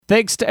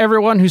Thanks to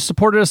everyone who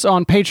supported us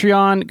on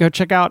Patreon. Go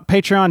check out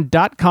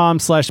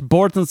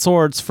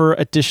patreon.com/boardsandswords for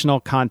additional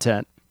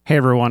content. Hey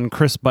everyone,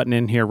 Chris Button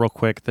in here real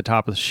quick at the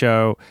top of the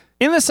show.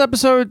 In this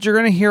episode, you're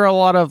going to hear a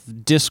lot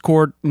of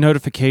Discord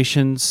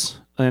notifications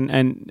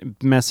and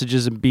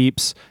messages and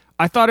beeps.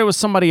 I thought it was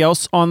somebody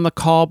else on the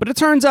call, but it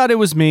turns out it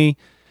was me.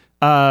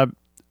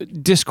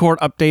 Discord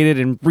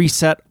updated and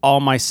reset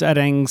all my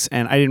settings,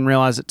 and I didn't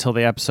realize it till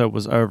the episode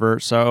was over.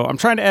 So I'm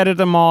trying to edit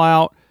them all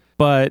out,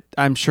 but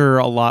I'm sure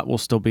a lot will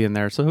still be in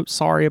there. So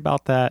sorry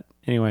about that.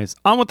 Anyways,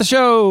 on with the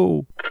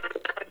show.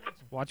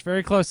 Watch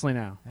very closely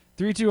now.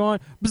 3, 2, 1.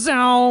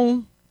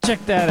 Bzow!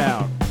 Check that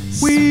out.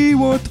 We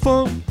want the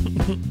fun.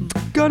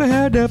 Gotta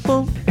have that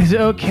fun. Is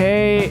it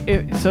okay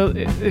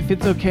if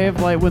it's okay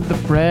if like when the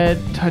bread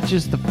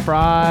touches the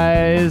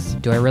fries?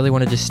 Do I really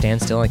want to just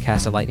stand still and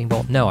cast a lightning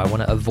bolt? No, I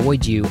want to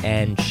avoid you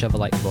and shove a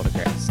lightning bolt at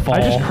Chris. I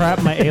just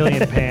crapped my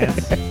alien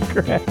pants.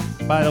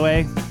 By the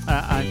way,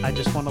 I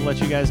just want to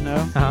let you guys know.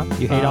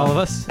 You hate all of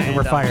us, and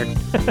we're fired.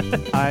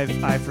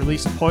 I've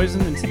released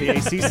poison into the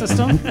AC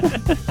system.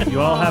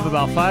 You all have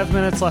about 5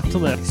 minutes left to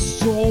live.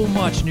 So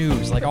much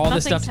news, like all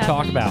this stuff to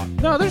talk about.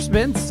 No, there's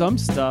been some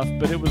stuff,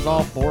 but it was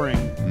all boring.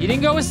 You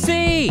didn't go with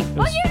C.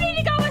 Well, you need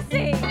to go with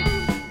C.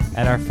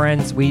 And our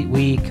friends,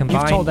 we combined.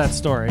 You've told that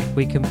story.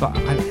 We combined.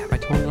 Have I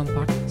told it on the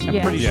podcast? I'm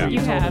pretty sure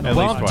you have. At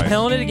Well, least I'm twice.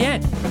 telling it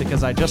again.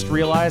 Because I just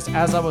realized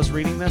as I was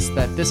reading this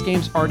that this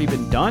game's already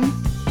been done.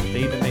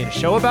 They even made a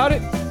show about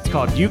it. It's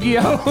called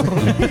Yu-Gi-Oh!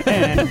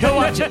 And go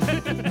watch it.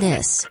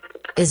 This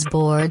is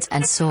Boards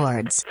and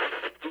Swords.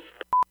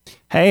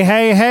 Hey,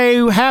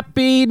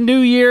 happy New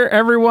Year,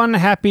 everyone.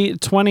 Happy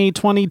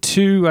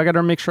 2022. I got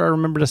to make sure I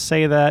remember to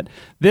say that.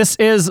 This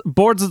is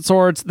Boards and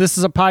Swords. This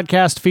is a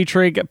podcast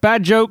featuring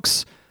bad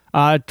jokes.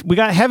 We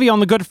got heavy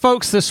on the good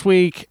folks this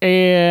week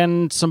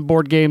and some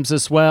board games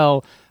as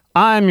well.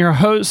 I'm your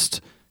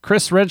host,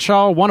 Chris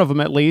Redshaw, one of them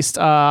at least.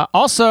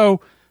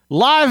 Also,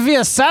 live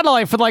via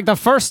satellite for like the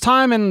first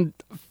time in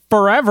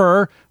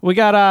forever, we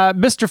got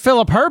Mr.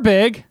 Philip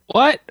Herbig.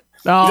 What?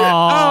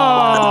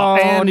 Oh,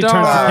 and he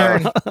turns the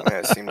camera.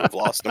 I seem to have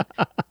lost him.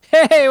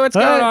 Hey, what's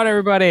going on,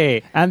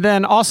 everybody? And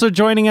then also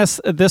joining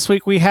us this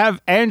week, we have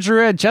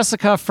Andrea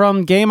Jessica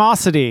from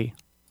Gameosity.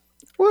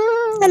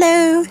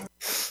 Hello.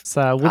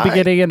 So we'll be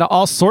getting into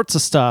all sorts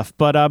of stuff.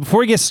 But before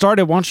we get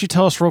started, why don't you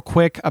tell us real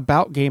quick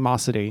about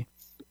Gameosity?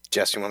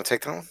 Jess, you want to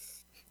take that one?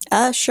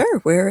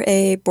 Sure. We're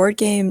a board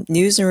game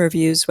news and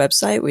reviews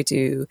website. We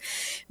do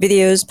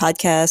videos,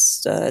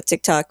 podcasts,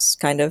 TikToks,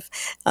 kind of,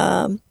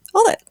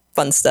 all that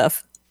fun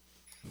stuff.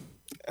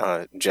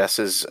 Jess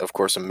is, of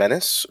course, a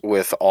menace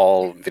with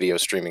all video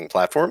streaming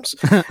platforms,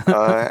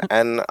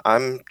 and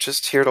I'm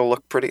just here to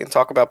look pretty and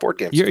talk about board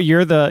games.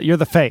 You're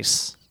the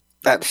face.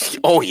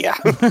 Oh yeah,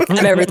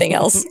 I'm everything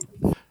else.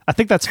 I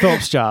think that's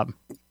Philip's job.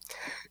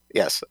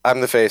 Yes,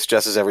 I'm the face.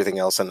 Jess is everything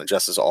else, and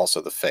Jess is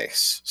also the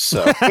face.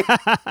 So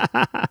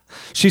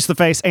she's the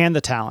face and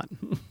the talent.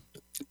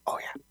 Oh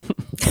yeah.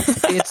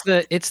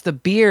 It's the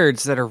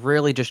beards that are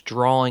really just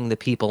drawing the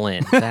people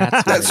in.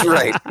 That's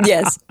right.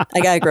 Yes,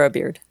 I gotta grow a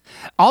beard.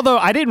 Although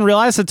I didn't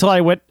realize until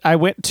I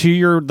went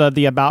to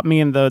the About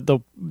Me and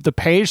the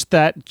page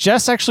that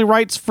Jess actually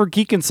writes for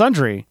Geek and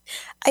Sundry.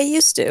 I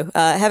used to.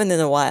 Haven't in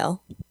a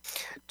while.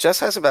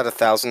 Jess has about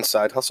 1,000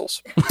 side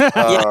hustles.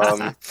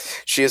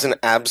 She is an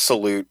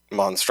absolute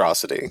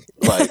monstrosity,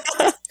 like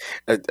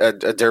a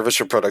dervish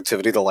of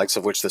productivity, the likes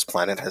of which this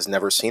planet has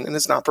never seen and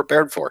is not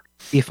prepared for.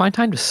 Do you find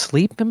time to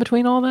sleep in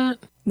between all that?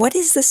 What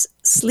is this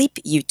sleep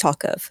you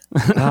talk of?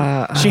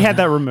 She had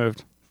that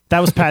removed. That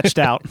was patched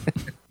out.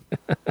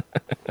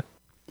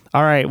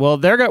 All right. Well,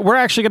 we're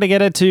actually going to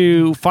get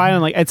into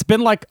finally. It's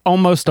been like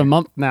almost a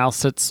month now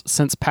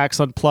since PAX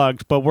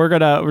Unplugged, but we're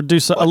going to do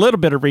a little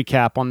bit of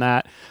recap on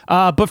that.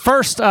 But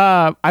first,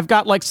 I've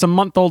got like some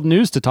month-old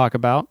news to talk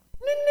about.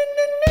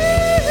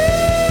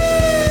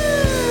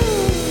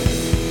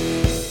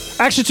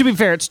 Actually, to be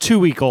fair, it's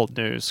 2-week-old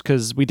news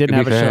because we didn't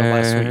have a show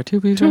last week. To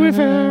be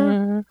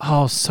fair.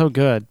 Oh, so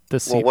good.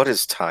 Well, what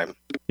is time?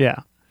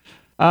 Yeah.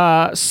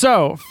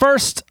 So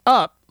first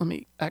up, let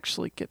me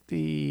actually get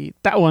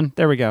that one.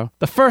 There we go.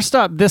 The first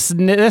up, this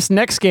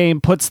next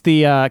game puts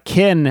the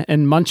kin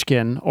in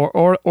Munchkin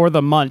or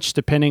the Munch,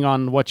 depending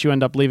on what you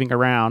end up leaving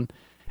around,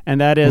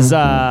 and that is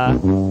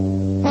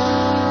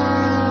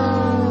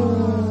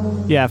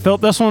yeah, Phil.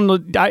 This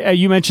one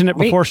you mentioned it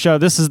before show.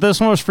 This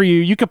one was for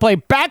you. You could play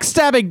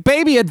Backstabbing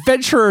Baby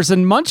Adventurers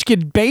and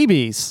Munchkin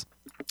Babies.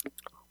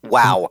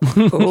 Wow.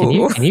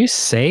 Can you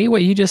say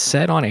what you just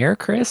said on air,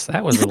 Chris?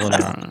 That was a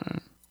little...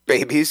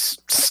 Babies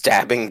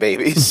stabbing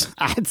babies.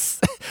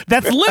 That's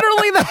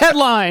literally the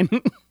headline.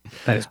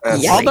 That is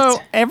Although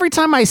every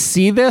time I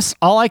see this,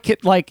 all I could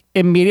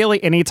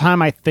immediately,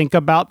 anytime I think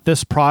about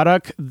this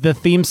product, the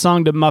theme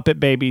song to Muppet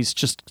Babies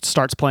just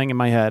starts playing in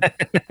my head.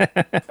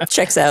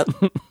 Checks out.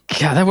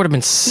 God, that would have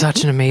been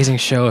such an amazing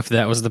show if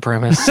that was the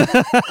premise. So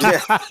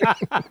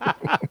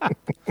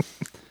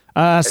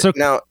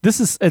now, this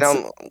is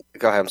go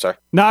ahead. I'm sorry.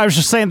 No, I was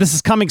just saying this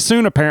is coming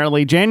soon.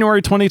 Apparently,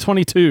 January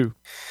 2022.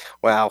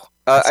 Wow.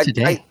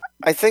 Today.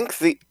 I think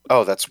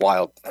that's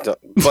wild. But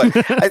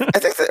I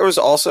think that there was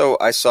also,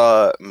 I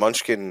saw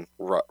Munchkin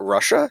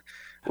Russia.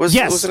 Was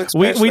an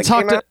expansion we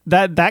talked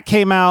that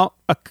came out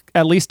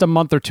at least a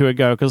month or two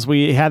ago because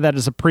we had that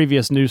as a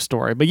previous news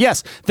story. But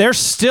yes, they're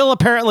still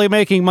apparently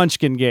making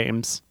Munchkin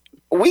games.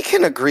 We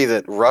can agree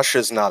that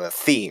Russia's not a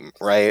theme,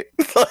 right?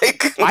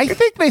 I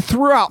think they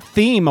threw out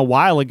theme a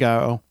while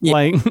ago. Yeah.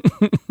 Like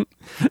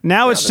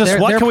now it's just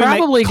they're can we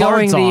probably make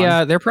cards going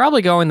on? they're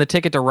probably going the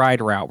Ticket to Ride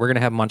route. We're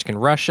gonna have Munchkin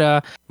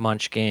Russia,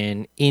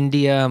 Munchkin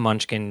India,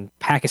 Munchkin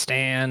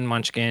Pakistan,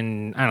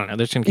 Munchkin. I don't know.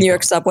 There's some New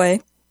York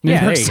subway.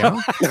 Yeah, there you go.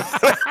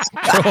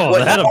 Oh,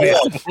 that'll be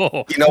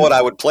helpful. You know what?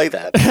 I would play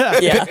that.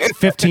 Yeah.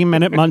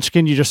 15-minute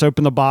Munchkin. You just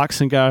open the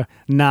box and go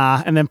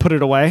nah, and then put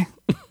it away.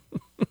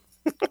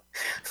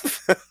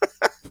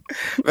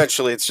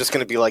 Eventually, it's just going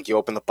to be like you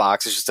open the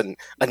box. It's just a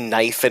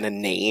knife and a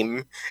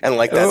name, and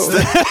like that's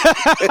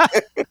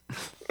the.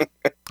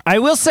 I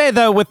will say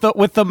though, with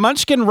the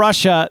Munchkin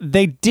Russia,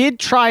 they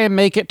did try and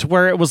make it to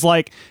where it was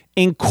like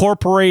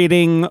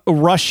incorporating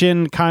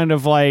Russian kind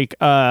of like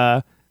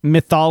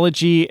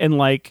mythology and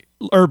like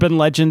urban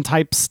legend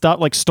type stuff,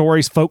 like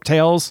stories, folk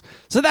tales.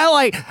 So that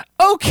like,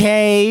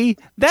 okay,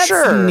 that's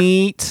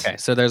neat. Okay,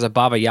 so there's a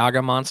Baba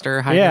Yaga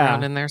monster hiding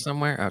around in there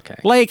somewhere. Okay,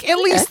 like at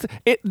least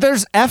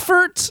there's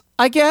effort,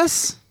 I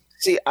guess.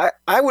 See,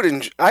 I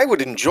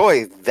would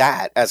enjoy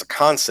that as a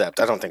concept.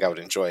 I don't think I would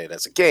enjoy it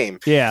as a game.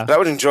 Yeah, but I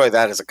would enjoy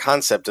that as a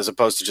concept as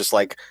opposed to just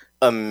like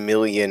a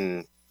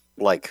million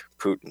like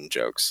Putin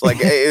jokes, like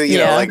you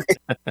know, like.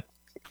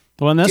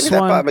 Well, in this Give me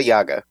that one, Baba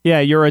Yaga.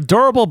 Yeah, your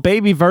adorable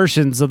baby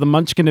versions of the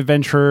Munchkin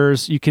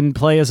adventurers. You can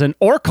play as an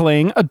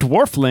orcling, a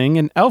dwarfling,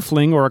 an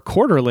elfling, or a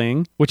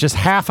quarterling, which is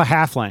half a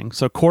halfling,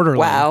 so quarterling.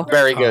 Wow.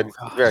 Very good.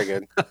 Very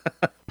good.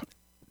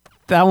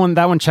 That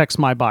one checks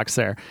my box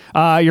there.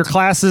 Your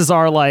classes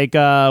are like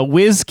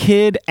Whiz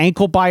Kid,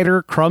 Ankle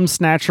Biter, Crumb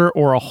Snatcher,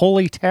 or a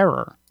Holy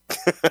Terror.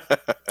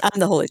 I'm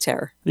the Holy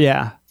Terror.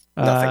 Yeah.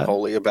 Nothing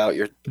holy about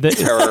your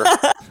terror.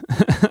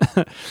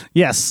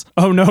 Yes.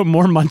 Oh no,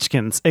 more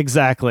Munchkins.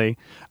 Exactly.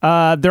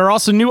 There are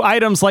also new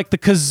items like the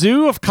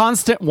Kazoo of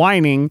Constant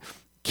Whining,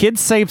 Kid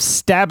Safe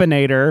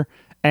Stabinator,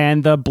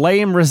 and the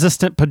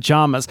Blame-resistant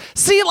pajamas.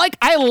 See, like,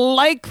 I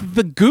like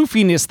the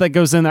goofiness that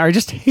goes in there. I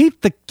just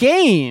hate the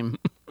game.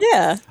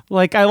 Yeah.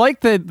 Like, I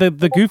like the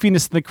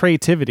goofiness and the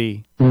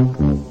creativity.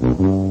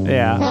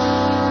 Yeah.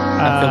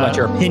 I feel about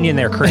your opinion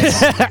there,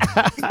 Chris.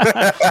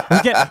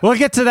 We'll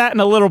get to that in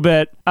a little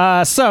bit.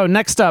 So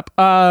next up,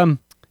 I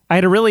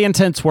had a really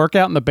intense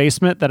workout in the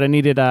basement that I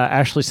needed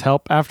Ashley's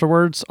help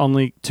afterwards,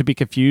 only to be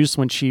confused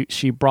when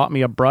she brought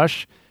me a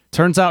brush.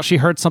 Turns out she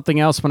heard something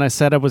else when I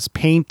said I was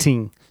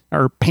panting.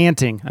 I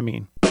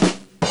mean,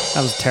 that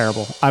was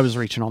terrible. I was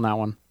reaching on that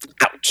one.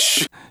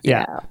 Ouch.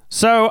 Yeah.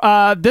 So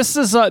this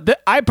is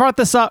I brought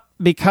this up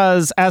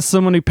because as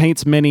someone who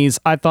paints minis,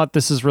 I thought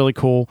this is really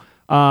cool.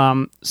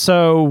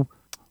 So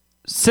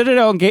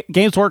Citadel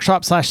Games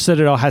Workshop /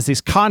 Citadel has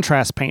these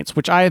contrast paints,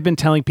 which I have been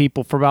telling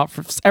people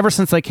ever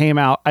since they came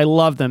out. I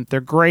love them. They're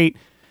great.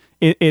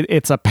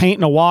 It's a paint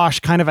and a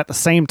wash kind of at the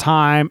same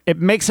time. It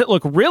makes it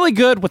look really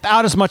good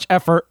without as much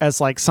effort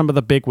as like some of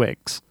the big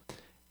wigs.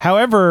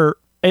 However,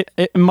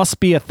 it must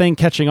be a thing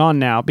catching on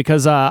now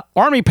because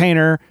Army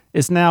Painter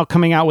is now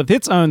coming out with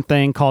its own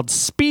thing called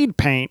Speed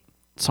Paint.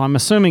 So I'm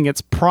assuming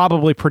it's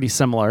probably pretty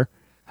similar.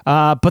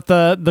 But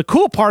the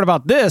cool part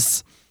about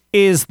this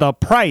is the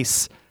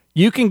price.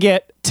 You can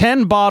get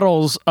 10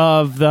 bottles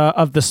of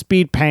the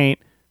Speed Paint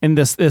in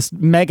this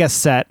mega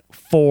set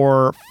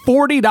for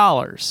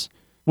 $40,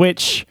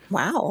 which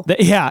wow.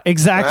 Yeah,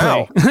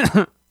 exactly.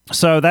 Wow.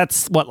 So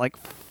that's what, like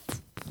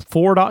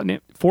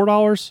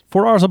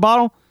 $4 a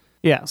bottle?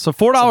 Yeah, so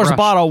 $4 a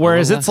bottle,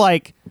 whereas it's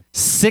like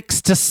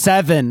 6 to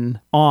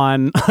 7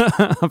 on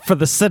for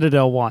the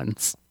Citadel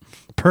ones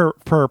per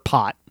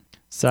pot.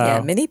 So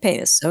yeah, mini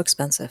paint is so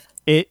expensive.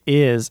 It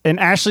is. And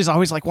Ashley's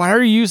always like, why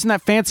are you using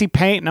that fancy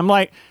paint? And I'm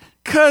like,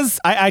 because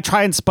I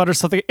try and sputter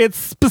something. It's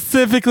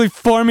specifically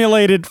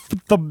formulated for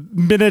the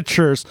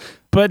miniatures.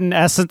 But in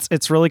essence,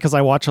 it's really because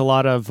I watch a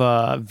lot of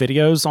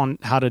videos on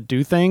how to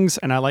do things.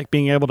 And I like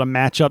being able to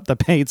match up the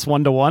paints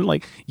 1-to-1.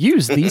 Like,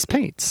 use these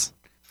paints.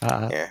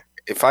 Yeah.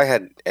 If I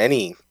had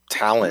any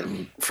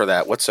talent for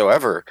that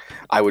whatsoever,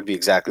 I would be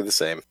exactly the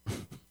same.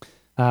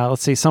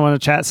 Let's see. Someone in the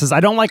chat says, I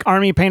don't like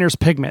Army Painter's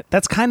pigment.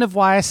 That's kind of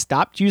why I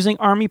stopped using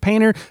Army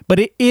Painter, but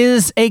it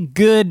is a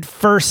good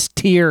first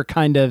tier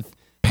kind of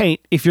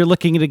paint if you're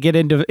looking to get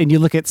into, and you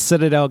look at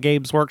Citadel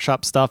Games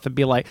Workshop stuff and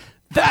be like,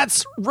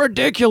 that's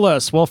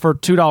ridiculous. Well, for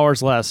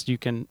 $2 less, you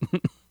can,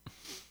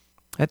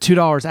 that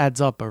 $2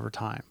 adds up over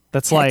time.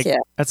 That's like,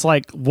 that's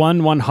like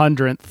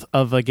 1/100th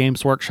of a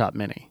Games Workshop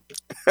mini.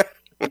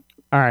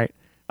 All right.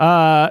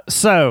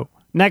 So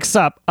next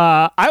up,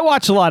 I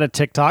watch a lot of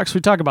TikToks.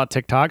 We talk about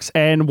TikToks,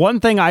 and one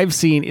thing I've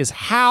seen is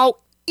how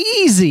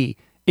easy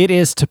it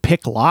is to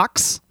pick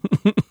locks.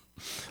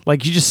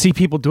 Like, you just see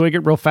people doing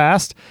it real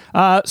fast.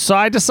 So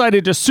I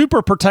decided to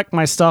super protect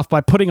my stuff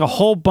by putting a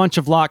whole bunch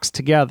of locks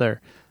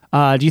together.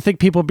 Do you think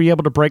people will be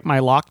able to break my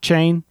lock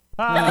chain?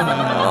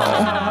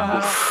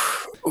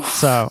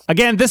 So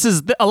again,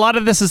 a lot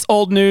of this is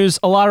old news.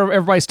 A lot of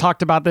everybody's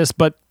talked about this,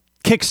 but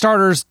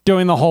Kickstarter's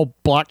doing the whole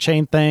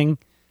blockchain thing,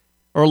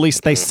 or at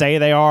least they say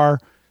they are.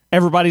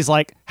 Everybody's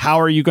like,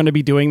 how are you going to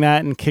be doing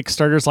that? And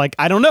Kickstarter's like,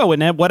 I don't know.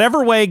 And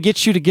whatever way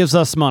gets you to gives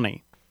us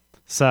money.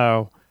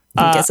 So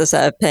Gets us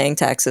out of paying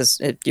taxes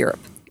in Europe.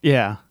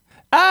 yeah.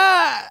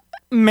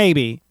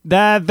 Maybe.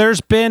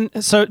 There's been,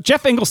 so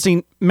Jeff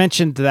Engelstein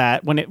mentioned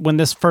that when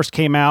this first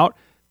came out,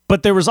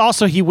 but there was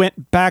also, he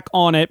went back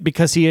on it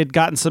because he had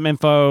gotten some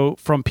info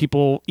from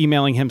people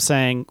emailing him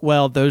saying,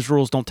 well, those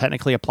rules don't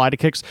technically apply to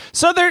Kicks.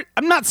 So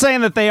I'm not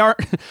saying that they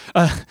aren't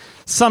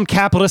some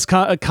capitalist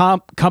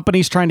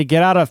companies trying to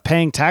get out of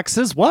paying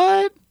taxes.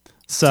 What?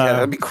 So Yeah,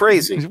 that'd be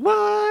crazy.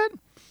 what?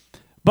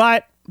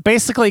 But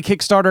basically,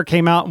 Kickstarter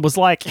came out and was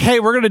like, hey,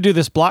 we're going to do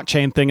this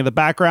blockchain thing in the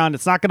background.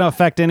 It's not going to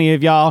affect any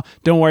of y'all.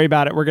 Don't worry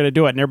about it. We're going to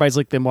do it. And everybody's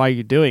like, then why are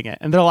you doing it?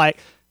 And they're like,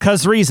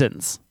 because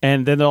reasons.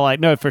 And then they're like,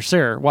 no, for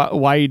sure.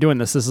 Why are you doing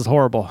this? This is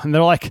horrible. And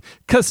they're like,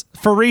 because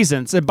for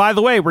reasons. And by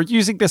the way, we're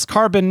using this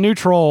carbon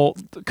neutral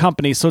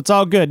company, so it's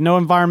all good. No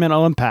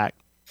environmental impact.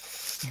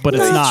 But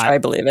it's not. I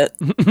believe it.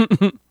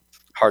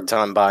 Hard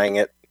time buying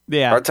it.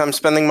 Yeah. Hard time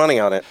spending money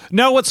on it.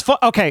 No, what's fun?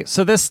 Okay,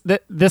 so this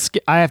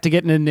I have to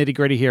get into nitty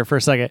gritty here for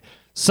a second.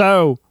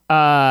 So,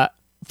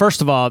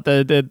 first of all,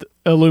 the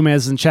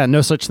Illumez in chat,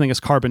 no such thing as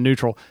carbon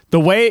neutral.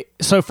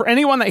 So for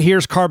anyone that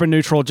hears carbon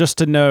neutral, just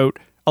to note,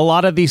 a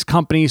lot of these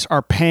companies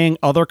are paying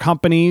other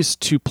companies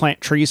to plant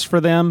trees for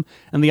them,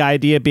 and the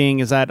idea being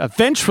is that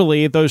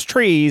eventually those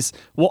trees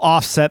will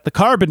offset the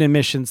carbon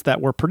emissions that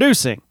we're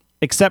producing.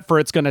 Except for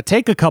it's going to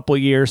take a couple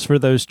years for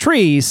those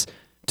trees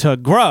to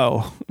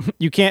grow.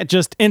 You can't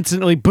just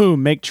instantly,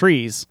 boom, make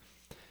trees.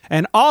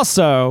 And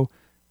also,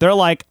 they're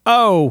like,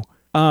 I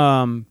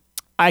won't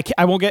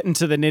get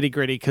into the nitty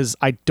gritty because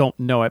I don't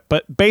know it.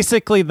 But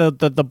basically, the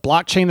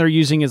blockchain they're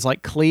using is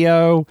like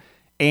Clio,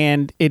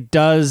 and it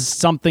does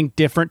something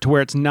different to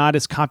where it's not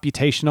as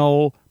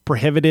computational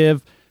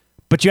prohibitive,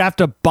 but you have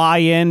to buy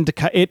in.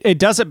 It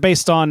does it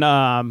based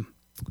on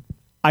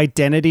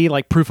identity,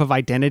 like proof of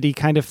identity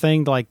kind of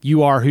thing, like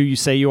you are who you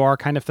say you are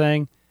kind of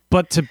thing.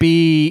 But to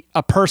be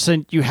a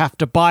person, you have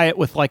to buy it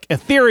with like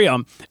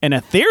Ethereum, and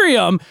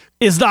Ethereum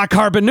is not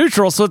carbon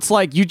neutral. So it's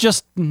like you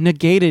just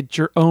negated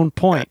your own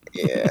point.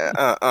 Yeah,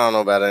 I don't know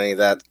about any of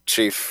that,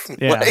 Chief.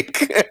 Yeah.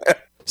 Like,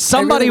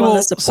 Somebody wanna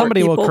will support will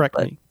people, correct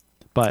but me,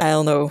 but I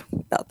don't know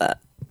about that.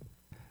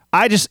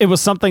 it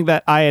was something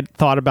that I had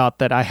thought about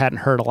that I hadn't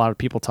heard a lot of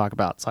people talk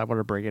about, so I wanted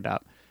to bring it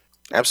up.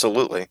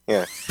 absolutely,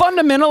 yeah.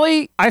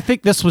 Fundamentally, I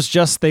think this was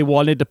just they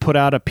wanted to put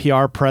out a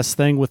PR press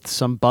thing with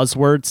some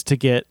buzzwords to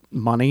get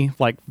money,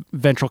 like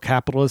venture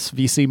capitalist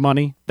VC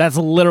money. That's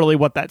literally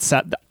what that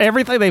said.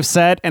 Everything they've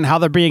said and how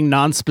they're being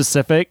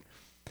non-specific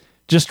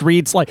just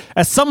reads like,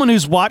 as someone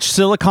who's watched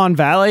Silicon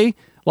Valley,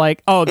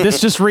 like, oh,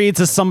 this just reads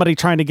as somebody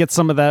trying to get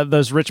some of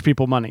those rich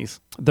people monies,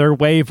 their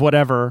wave,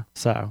 whatever.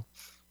 So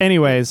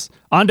anyways,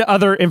 on to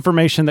other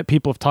information that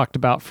people have talked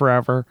about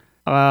forever.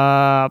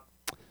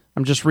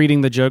 I'm just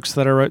reading the jokes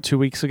that I wrote 2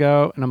 weeks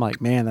ago, and I'm like,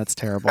 man, that's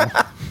terrible.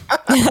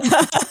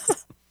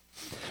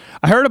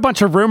 I heard a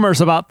bunch of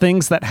rumors about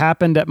things that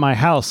happened at my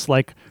house,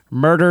 like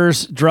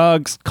murders,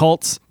 drugs,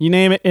 cults, you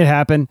name it, it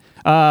happened.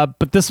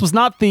 But this was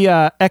not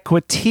the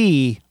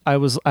equity I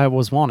was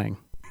wanting.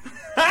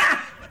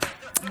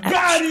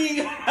 Got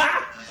him!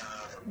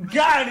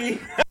 Got him!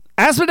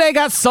 Asmodee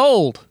got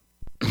sold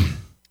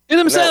To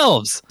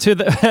themselves. to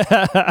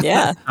the...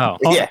 Yeah. Oh.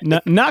 Yeah.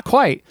 Not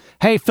quite.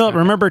 Hey, Philip,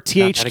 remember that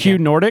THQ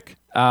again. Nordic?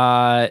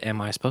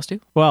 Am I supposed to?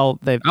 Well,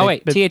 Oh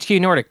wait,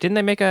 THQ Nordic. Didn't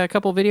they make a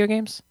couple video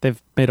games?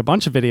 they've made a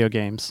bunch of video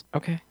games.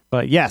 Okay.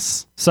 But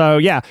yes. So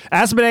yeah,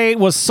 Asmodee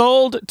was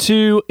sold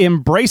to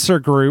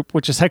Embracer Group,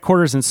 which is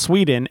headquarters in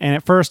Sweden. And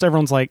at first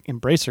everyone's like,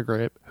 Embracer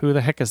Group? Who the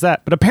heck is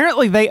that? But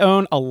apparently they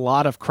own a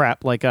lot of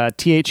crap, like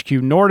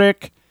THQ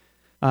Nordic,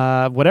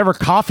 whatever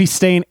Coffee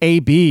Stain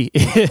AB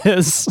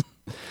is.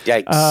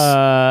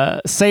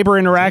 Yikes. Saber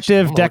Interactive,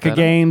 I'm gonna look Deca that up.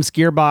 Games,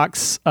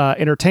 Gearbox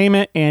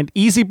Entertainment, and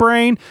Easy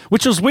Brain,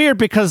 which was weird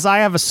because I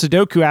have a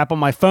Sudoku app on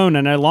my phone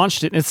and I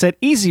launched it and it said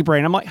Easy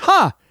Brain. I'm like,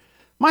 huh,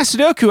 my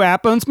Sudoku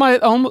app owns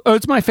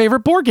my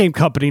favorite board game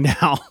company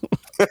now.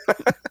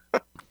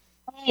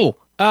 Oh,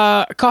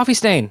 Coffee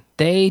Stain.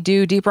 They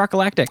do Deep Rock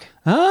Galactic.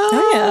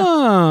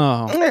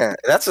 Oh, Yeah,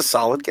 that's a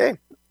solid game.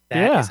 That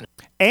yeah. is-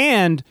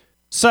 And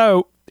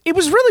so it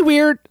was really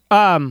weird.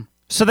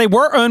 So they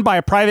were owned by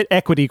a private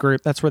equity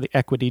group. That's where the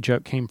equity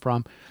joke came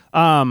from.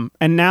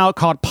 And now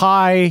called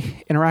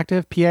Pi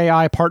Interactive,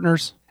 PAI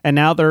Partners. And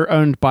now they're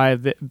owned by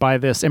this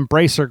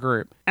Embracer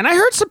Group. And I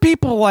heard some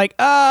people like,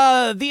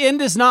 the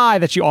end is nigh,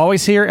 that you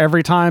always hear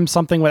every time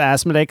something with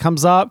Asmodee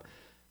comes up.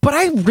 But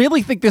I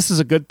really think this is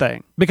a good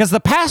thing because the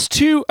past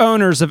two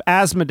owners of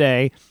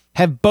Asmodee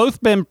have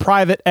both been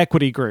private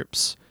equity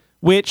groups,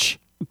 which,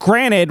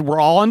 granted, we're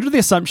all under the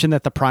assumption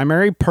that the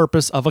primary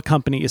purpose of a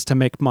company is to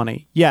make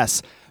money.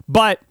 Yes,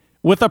 but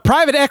with a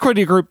private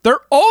equity group, their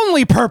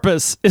only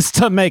purpose is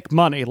to make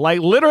money. Like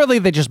literally,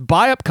 they just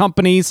buy up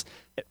companies,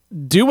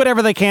 do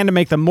whatever they can to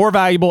make them more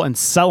valuable and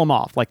sell them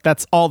off. Like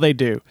that's all they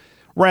do.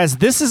 Whereas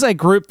this is a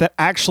group that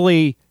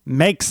actually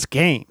makes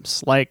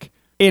games, like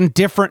in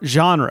different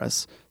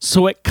genres.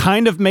 So it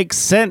kind of makes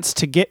sense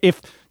to get,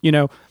 if,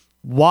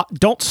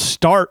 don't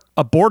start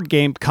a board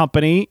game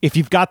company. If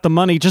you've got the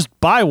money, just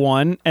buy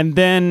one, and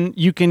then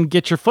you can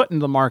get your foot in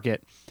the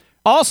market.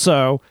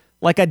 Also,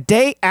 like a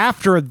day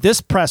after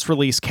this press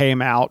release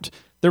came out,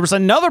 there was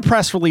another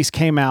press release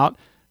came out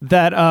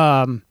that,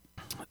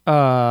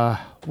 another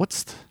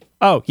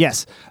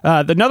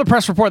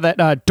press report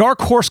that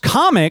Dark Horse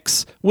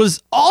Comics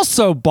was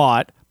also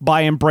bought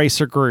by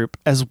Embracer Group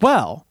as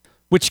well,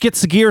 which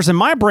gets the gears in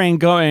my brain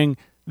going.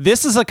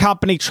 This is a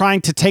company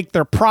trying to take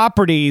their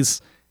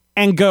properties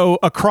and go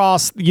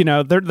across,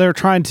 they're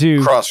trying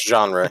to cross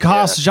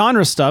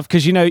genre stuff.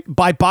 Because,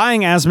 by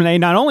buying Asmodee,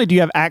 not only do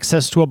you have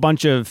access to a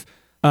bunch of,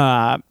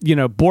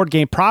 board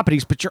game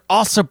properties, but you're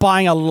also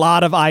buying a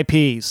lot of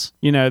IPs.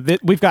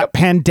 We've got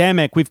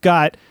Pandemic, we've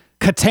got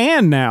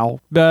Catan now,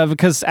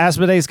 because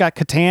Asmodee's got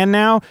Catan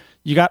now.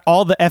 You got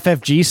all the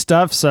FFG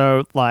stuff,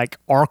 so like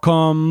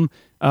Arkham,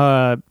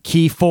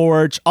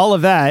 Keyforge, all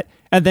of that.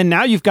 And then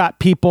now you've got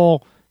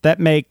people that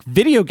make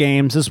video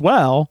games as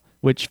well,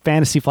 which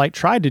Fantasy Flight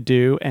tried to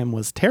do and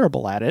was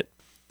terrible at it.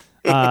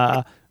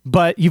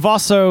 But you've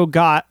also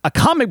got a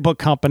comic book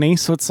company,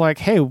 so it's like,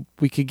 hey,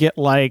 we could get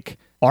like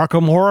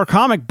Arkham Horror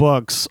comic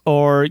books,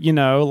 or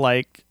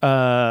Catan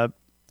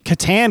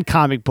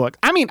comic book.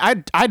 I mean,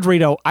 I'd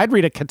read a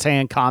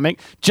Catan comic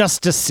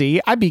just to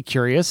see. I'd be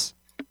curious.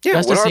 Yeah,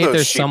 just to see if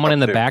there's someone in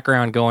the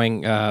background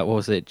going, what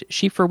was it?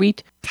 Sheep for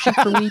wheat? Sheep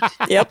for wheat?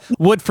 Yep.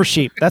 Wood for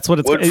sheep. That's what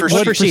it's Wood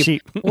for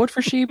sheep. Wood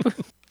for sheep.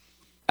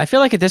 I feel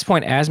like at this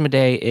point,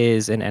 Asmodee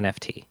is an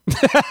NFT.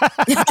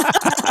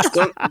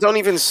 don't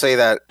even say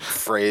that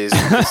phrase,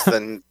 because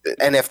then the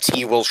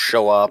NFT will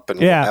show up and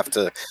we'll have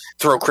to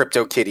throw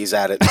crypto kitties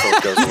at it until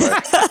it goes away.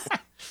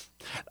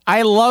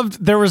 I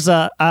loved, there was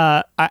a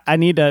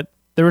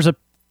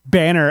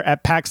banner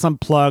at PAX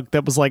Unplugged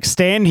that was like,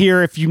 stand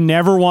here if you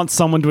never want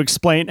someone to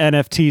explain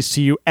NFTs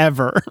to you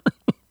ever.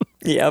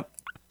 Yep.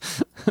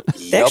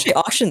 They actually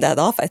auctioned that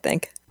off, I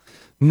think.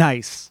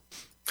 Nice.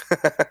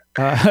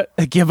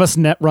 Give us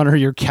Netrunner,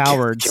 you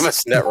cowards. Give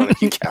us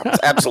Netrunner, you cowards.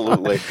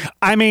 Absolutely.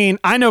 I mean,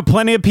 I know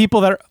plenty of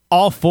people that are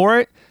all for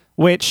it,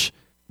 which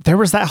there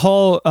was that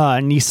whole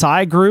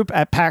Nisai group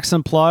at PAX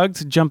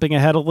Unplugged, jumping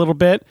ahead a little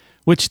bit,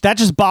 which that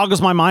just boggles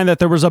my mind that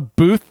there was a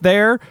booth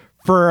there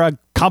for a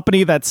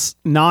company that's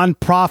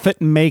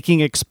non-profit making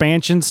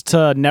expansions to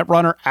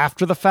Netrunner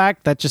after the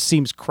fact. That just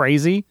seems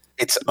crazy.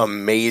 It's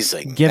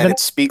amazing. And it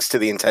speaks to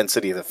the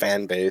intensity of the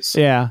fan base.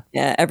 Yeah.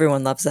 Yeah,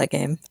 everyone loves that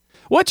game.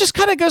 Well, it just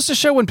kind of goes to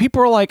show when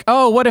people are like,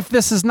 oh, what if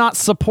this is not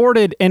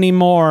supported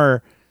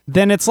anymore?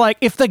 Then it's like,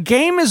 if the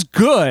game is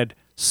good,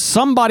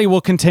 somebody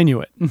will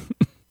continue it.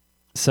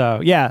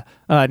 So, yeah,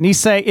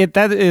 Nisei,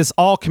 that is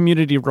all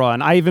community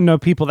run. I even know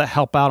people that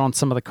help out on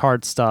some of the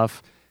card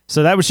stuff.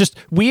 So that was just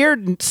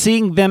weird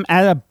seeing them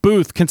at a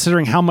booth,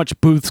 considering how much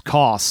booths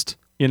cost.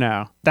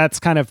 That's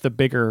kind of the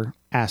bigger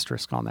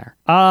asterisk on there.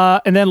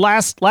 And then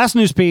last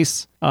news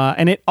piece,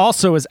 and it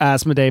also is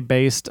Asmodee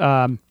based.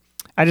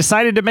 I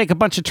decided to make a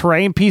bunch of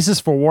terrain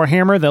pieces for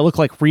Warhammer that look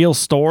like real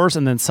stores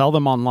and then sell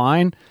them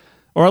online.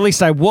 Or at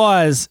least I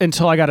was,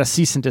 until I got a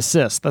cease and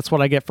desist. That's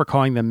what I get for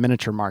calling them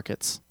miniature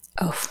markets.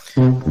 Oh.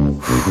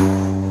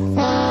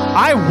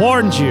 I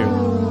warned you.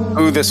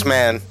 Who this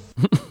man?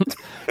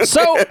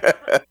 So,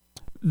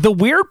 the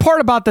weird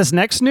part about this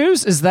next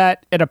news is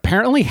that it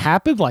apparently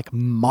happened like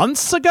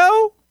months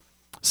ago.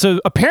 So,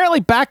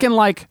 apparently back in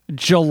like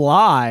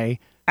July,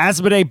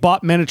 Asmodee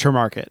bought Miniature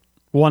Market,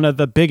 one of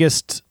the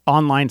biggest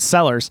online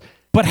sellers.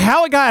 But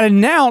how it got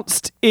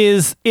announced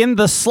is in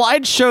the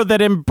slideshow that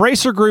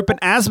Embracer Group and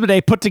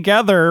Asmodee put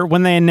together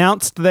when they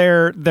announced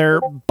their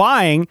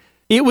buying.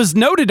 It was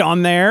noted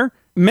on there,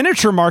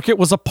 Miniature Market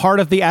was a part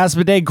of the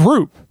Asmodee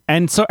Group.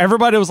 And so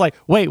everybody was like,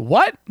 wait,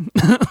 what?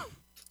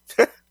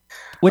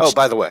 Oh,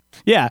 by the way.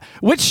 Yeah,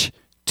 which,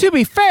 to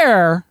be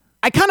fair,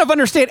 I kind of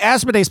understand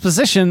Asmodee's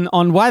position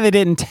on why they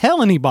didn't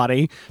tell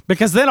anybody,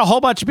 because then a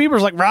whole bunch of people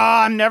was like,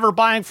 I'm never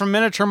buying from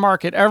Miniature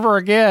Market ever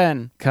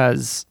again.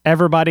 Because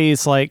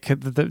everybody's like,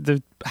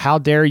 how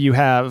dare you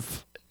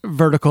have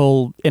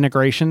vertical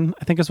integration,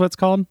 I think is what it's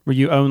called, where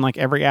you own like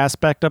every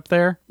aspect up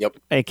there. Yep.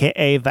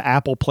 AKA the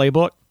Apple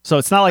playbook. So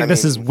it's not like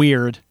this is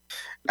weird.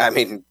 I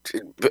mean,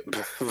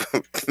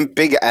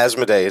 big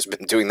Asmodee has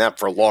been doing that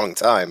for a long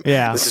time.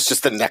 Yeah. This is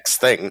just the next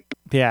thing.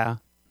 Yeah.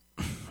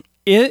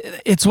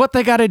 It's what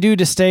they got to do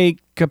to stay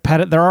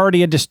competitive. They're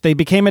already they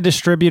became a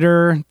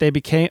distributor.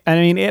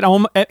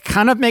 It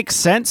kind of makes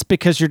sense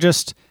because you're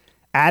just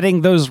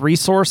adding those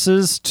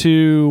resources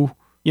to,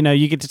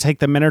 you get to take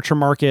the Miniature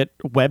Market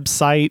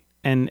website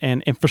and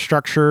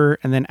infrastructure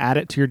and then add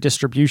it to your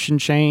distribution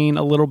chain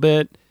a little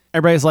bit.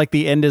 Everybody's like,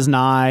 the end is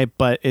nigh,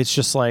 but it's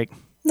just like,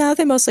 no,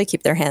 they mostly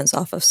keep their hands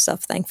off of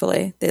stuff,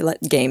 thankfully. They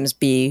let games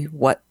be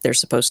what they're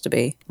supposed to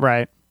be.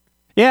 Right.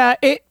 Yeah,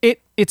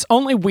 it's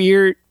only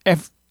weird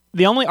if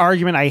the only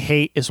argument I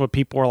hate is what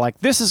people are like,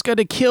 this is going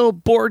to kill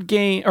board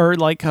game or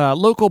like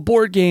local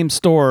board game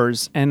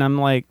stores. And I'm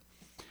like,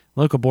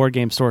 local board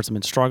game stores have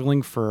been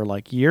struggling for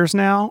like years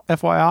now,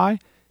 FYI.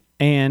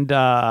 And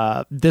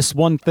this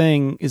one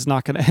thing is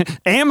not going to...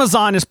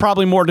 Amazon is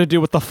probably more to do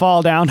with the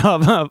fall down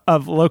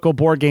of local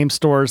board game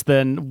stores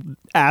than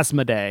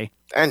Asmodee.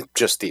 And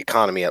just the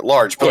economy at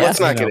large, but let's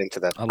not get into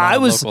that. I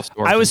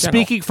was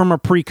speaking from a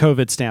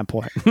pre-COVID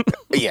standpoint.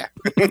 Yeah.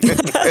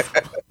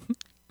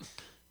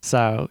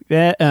 So,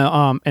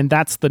 and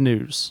that's the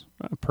news,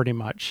 pretty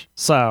much.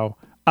 So,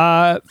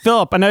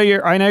 Philip, I know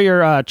you're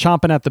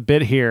chomping at the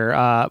bit here.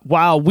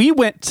 While we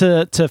went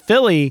to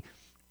Philly,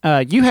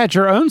 you had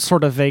your own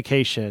sort of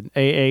vacation,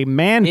 a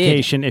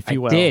mancation, if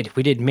you will.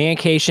 We did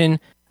mancation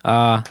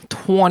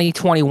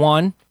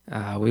 2021.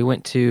 We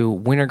went to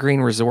Wintergreen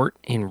Resort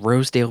in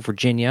Rosedale,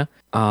 Virginia.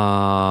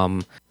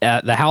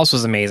 The house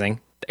was amazing.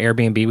 The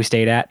Airbnb we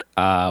stayed at,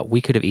 we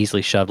could have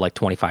easily shoved like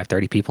 25,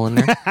 30 people in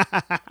there.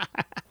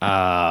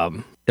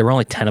 There were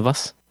only 10 of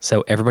us,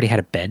 so everybody had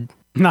a bed.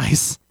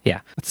 Nice. Yeah.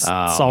 It's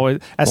always,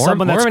 as more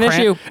someone that's of an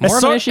issue. More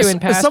of an issue in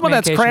past as someone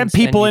that's crammed vacations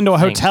than people you into a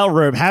think. hotel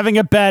room, having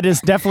a bed is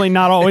definitely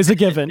not always a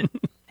given.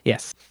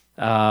 Yes.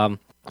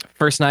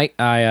 First night,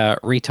 I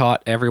retaught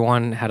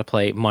everyone how to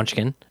play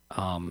Munchkin.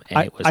 And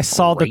it was I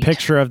saw the great.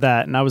 picture of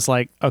that, and I was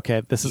like,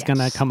 okay, this is going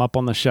to come up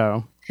on the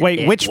show. Wait,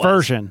 It which was.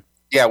 version?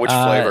 Yeah, which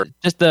flavor?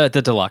 Just the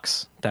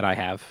deluxe that I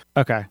have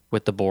Okay.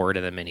 with the board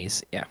and the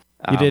minis. Yeah.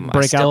 You didn't I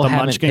break still out the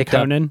haven't Munchkin picked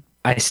up- Conan?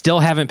 I still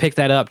haven't picked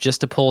that up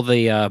just to pull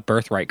the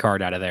birthright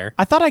card out of there.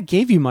 I thought I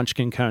gave you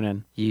Munchkin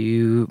Conan.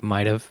 You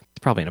might have. It's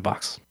probably in a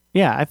box.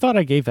 Yeah, I thought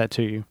I gave that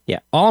to you. Yeah.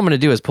 All I'm going to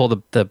do is pull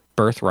the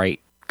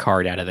birthright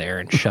card out of there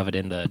and shove it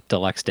in the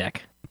deluxe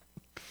deck.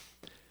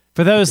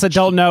 For those that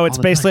don't know, it's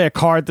all the basically a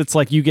card that's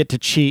like you get to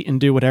cheat and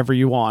do whatever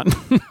you want.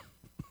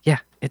 Yeah.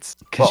 It's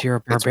because Well, you're a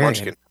it's barbarian.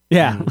 Munchkin.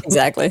 Yeah.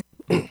 Exactly.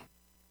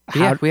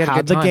 Yeah, we had a How'd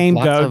good the time. game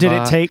Lots go? of, Did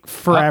it take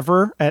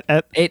forever?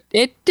 At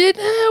It did.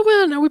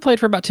 Well, no, we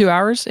played for about 2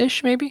 hours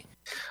ish, maybe.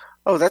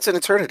 Oh, that's an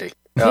eternity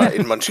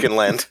in Munchkin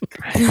Land.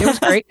 It was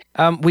great.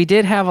 We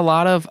did have a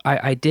lot of.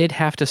 I did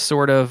have to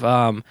sort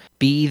of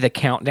be the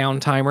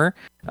countdown timer.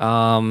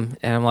 And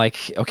I'm like,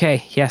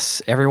 okay,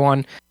 yes,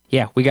 everyone.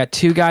 Yeah, we got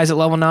 2 guys at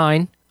level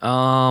 9.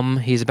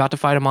 He's about to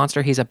fight a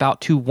monster. He's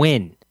about to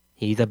win.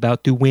 He's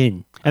about to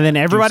win. And then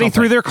everybody something.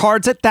 threw their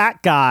cards at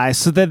that guy,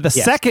 so then the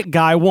Yes. second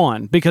guy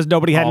won because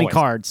nobody had any Always.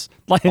 cards.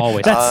 Like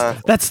Always.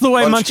 that's the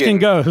way Munchkin Munchkin.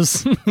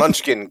 goes.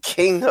 Munchkin,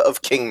 king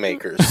of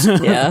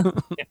kingmakers. Yeah.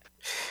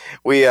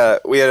 We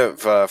had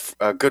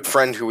a good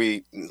friend who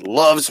he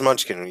loves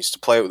Munchkin. We used to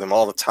play with him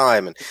all the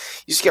time, and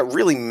he used to get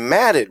really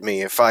mad at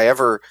me if I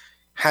ever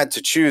had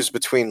to choose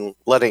between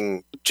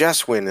letting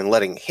Jess win and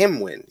letting him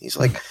win. He's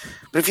like,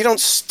 but if you don't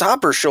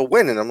stop her, she'll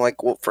win. And I'm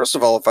like, well, first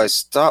of all, if I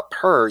stop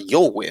her,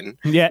 you'll win.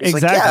 Yeah, He's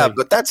exactly. like, yeah,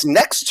 but that's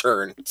next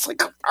turn. It's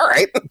like, all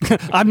right.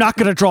 I'm not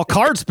going to draw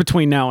cards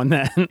between now and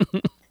then.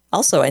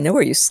 Also, I know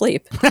where you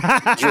sleep.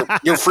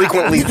 You're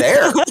frequently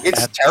there.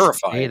 It's Hey,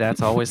 terrifying.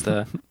 that's always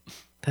the.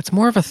 That's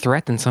more of a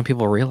threat than some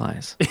people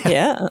realize.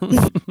 Yeah.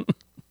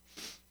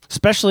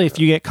 Especially if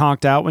you get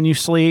conked out when you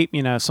sleep.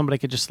 You know, somebody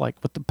could just like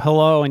with the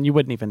pillow and you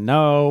wouldn't even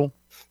know.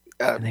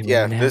 they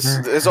Yeah, will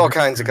there's all never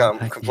kinds of hurt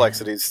again.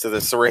 complexities to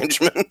this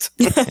arrangement.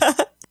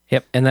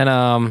 Yep. And then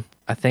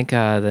I think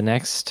the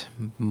next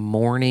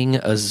morning,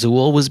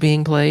 Azul was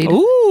being played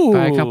Ooh.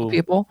 by a couple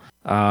people.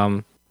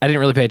 I didn't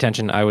really pay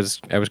attention. I was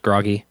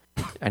groggy.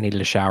 I needed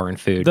a shower and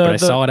food, but I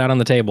saw it out on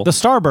the table. The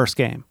Starburst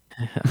game.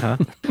 Uh-huh.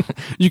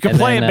 You can And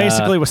play then, it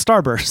basically with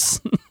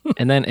Starburst.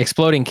 And then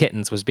Exploding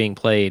Kittens was being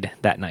played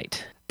that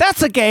night.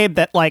 That's a game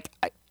that like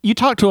you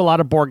talk to a lot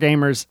of board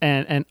gamers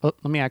and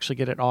let me actually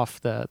get it off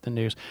the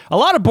news. A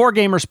lot of board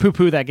gamers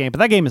poo-poo that game, but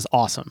that game is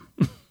awesome.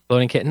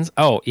 Exploding Kittens?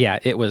 Oh, yeah,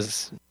 it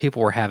was.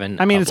 People were having.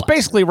 I mean, a it's blast.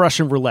 basically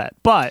Russian roulette,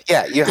 but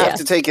Yeah, you have Yeah.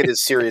 to take it as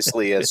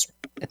seriously as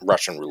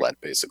Russian roulette,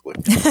 basically.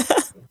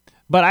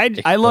 but I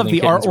love the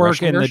Exploding Kittens artwork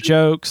Russian and the version?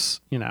 jokes,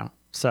 you know.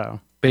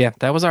 So But yeah,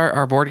 that was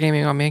our board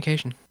gaming on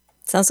Mancation.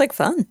 Sounds like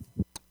fun.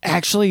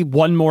 actually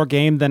one more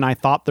game than I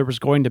thought there was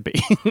going to be.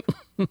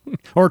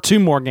 Or 2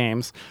 more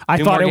games. I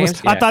Two thought more it was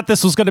games? I Yeah. thought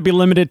this was going to be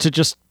limited to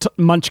just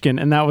Munchkin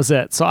and that was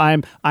it. So I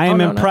am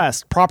no.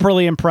 impressed,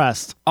 properly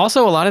impressed.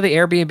 Also, a lot of the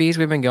Airbnbs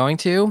we've been going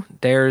to,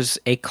 there's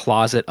a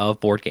closet of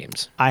board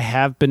games. I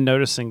have been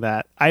noticing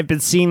that. I've been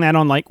seeing that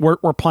on like we're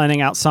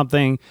planning out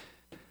something.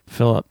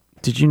 Philip,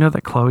 did you know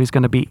that Chloe's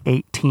going to be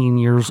 18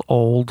 years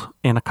old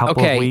in a couple of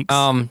Okay, weeks?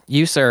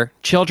 you sir,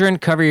 children,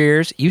 cover your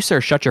ears. You sir,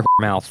 shut your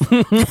mouth.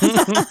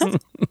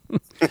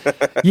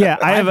 Yeah,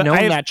 I've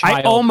known that child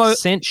I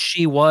almost since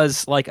she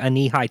was like a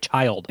knee-high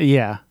child.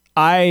 yeah.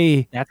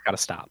 That's got to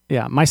stop.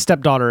 My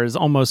stepdaughter is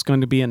almost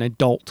going to be an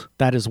adult.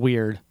 That is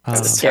weird.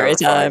 It's a scary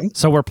terrifying. time.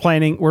 So we're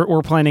planning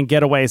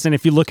getaways, and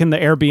if you look in the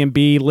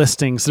Airbnb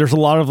listings, there's a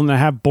lot of them that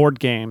have board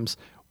games,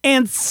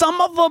 and some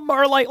of them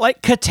are like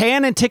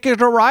Catan and Ticket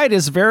to Ride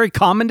is very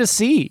common to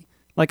see.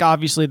 Like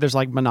obviously there's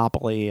like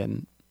Monopoly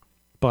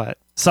but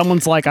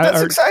someone's like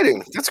That's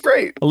exciting. That's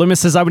great. Loomis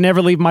says I would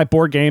never leave my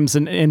board games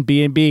in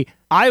B&B.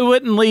 I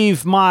wouldn't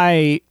leave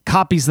my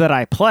copies that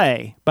I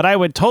play, but I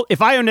would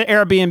if I owned an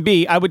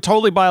Airbnb, I would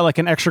totally buy like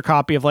an extra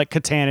copy of like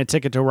Catan and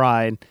Ticket to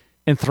Ride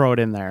and throw it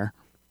in there.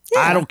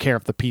 I don't care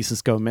if the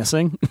pieces go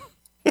missing.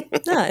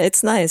 No,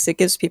 it's nice. It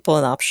gives people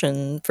an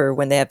option for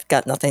when they have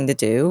got nothing to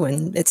do,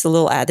 and it's a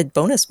little added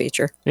bonus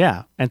feature.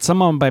 Yeah, and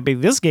some of them might be,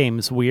 this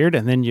game's weird,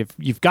 and then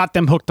you've got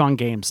them hooked on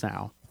games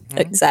now.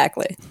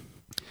 Exactly.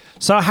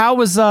 So how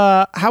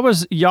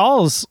was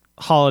y'all's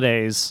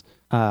holidays,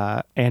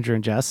 Andrew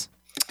and Jess?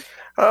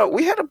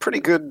 We had a pretty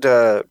good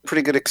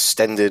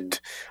extended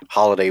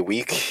holiday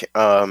week.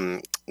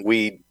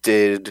 We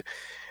did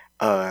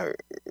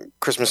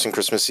Christmas and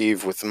Christmas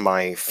Eve with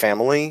my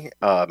family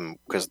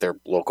because they're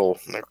local,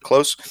 they're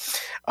close,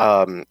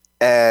 and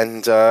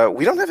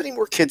we don't have any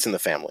more kids in the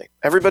family.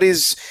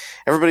 Everybody's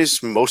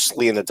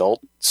mostly an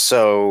adult,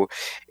 so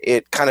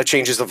it kind of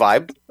changes the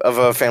vibe of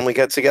a family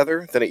get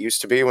together than it used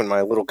to be when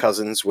my little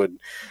cousins would,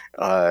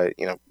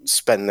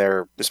 spend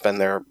their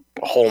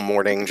whole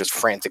morning just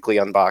frantically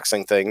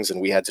unboxing things,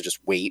 and we had to just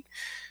wait.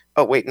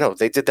 Oh wait, no,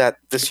 they did that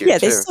this year. Yeah,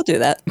 too. they still do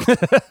that.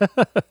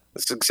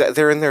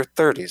 They're in their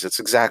 30s. It's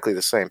exactly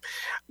the same.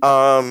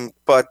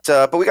 But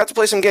we got to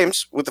play some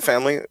games with the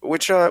family,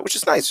 which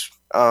is nice.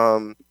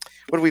 What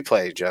did we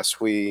play, Jess?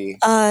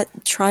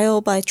 Trial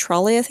by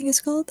Trolley, I think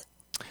it's called.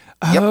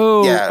 Yep,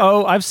 Oh,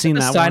 yeah. I've seen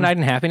that one. Cyanide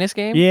and Happiness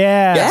game?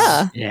 Yeah.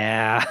 Yeah.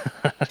 Yeah.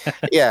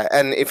 Yeah,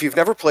 and if you've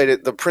never played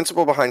it, the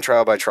principle behind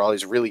Trial by Trolley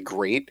is really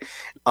great.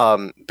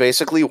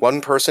 Basically, one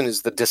person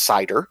is the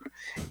decider,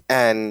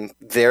 and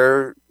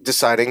they're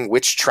deciding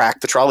which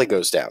track the trolley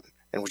goes down.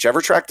 And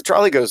whichever track the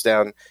trolley goes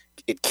down,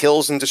 it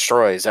kills and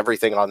destroys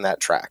everything on that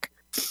track.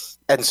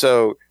 And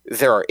so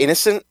there are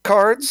innocent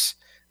cards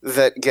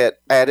that get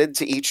added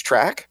to each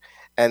track,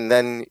 and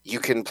then you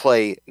can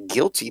play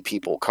guilty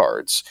people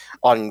cards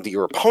on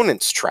your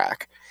opponent's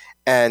track.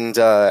 And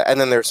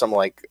then there's some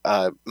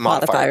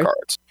modifier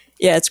cards.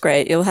 Yeah, it's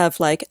great. You'll have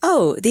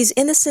these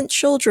innocent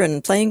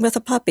children playing with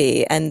a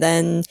puppy, and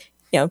then,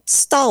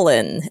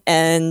 Stalin,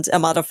 and a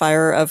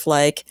modifier of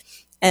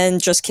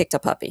and just kicked a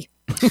puppy.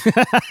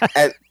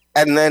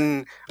 and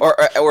then or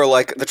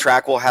the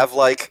track will have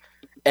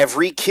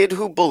every kid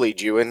who bullied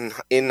you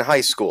in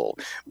high school,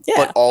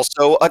 but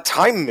also a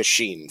time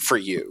machine for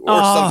you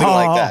or something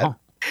like that.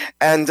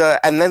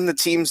 And then the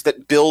teams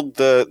that build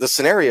the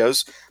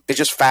scenarios, they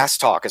just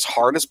fast talk as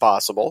hard as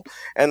possible,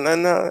 and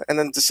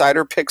then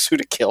Decider picks who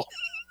to kill,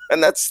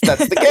 and that's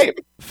the game.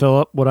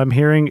 Philip, what I'm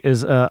hearing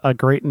is a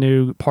great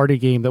new party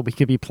game that we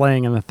could be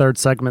playing in the third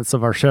segments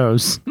of our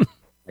shows.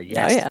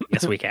 Yes. Oh, yeah.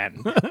 Yes, we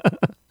can.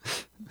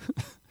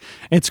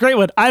 It's great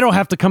when I don't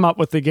have to come up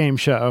with the game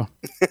show.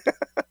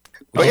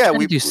 But yeah,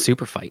 we do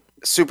Super Fight.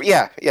 So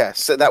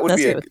that would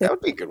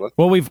be a good one.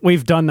 Well,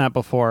 we've done that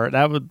before.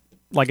 That would,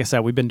 like I said,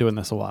 we've been doing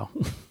this a while.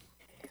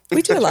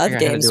 We do a lot of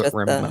games with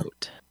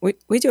remote.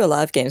 we do a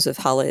lot of games with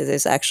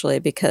holidays actually,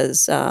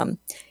 because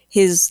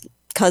his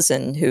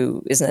cousin,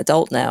 who is an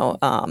adult now,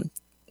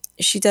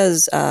 she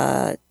does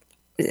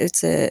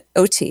it's a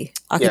OT,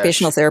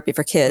 occupational therapy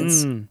for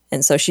kids,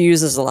 and so she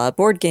uses a lot of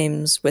board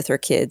games with her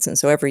kids, and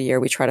so every year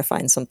we try to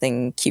find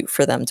something cute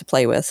for them to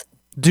play with.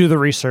 Do the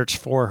research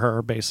for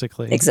her,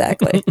 basically.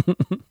 Exactly.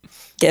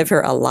 Give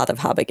her a lot of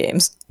hobby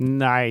games.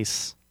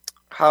 Nice.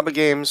 Hobby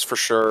games for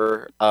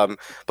sure.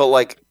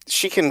 But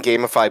she can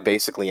gamify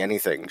basically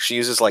anything. She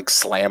uses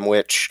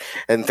Slamwich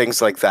and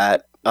things like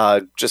that.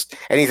 Just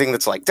anything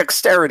that's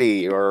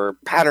dexterity or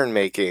pattern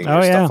making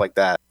or stuff like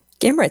that.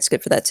 GameWright's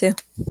good for that too.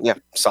 Yeah,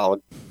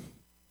 solid.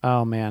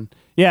 Oh man.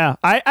 Yeah,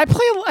 I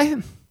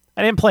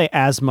didn't play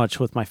as much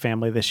with my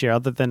family this year,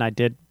 other than I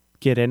did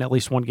get in at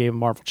least one game of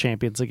Marvel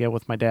Champions again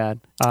with my dad.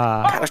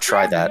 Gotta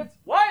try that.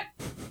 What?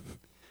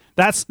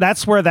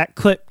 That's where that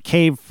clip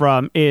came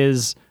from.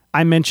 Is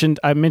I mentioned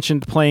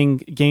playing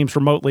games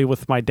remotely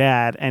with my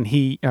dad and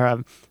he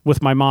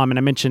with my mom, and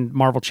I mentioned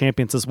Marvel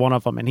Champions as one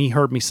of them, and he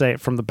heard me say it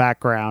from the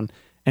background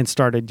and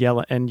started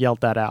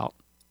yelled that out.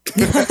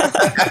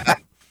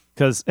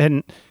 Because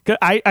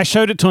I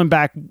showed it to him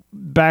back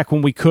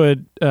when we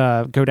could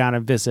go down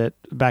and visit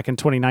back in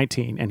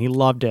 2019, and he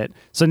loved it.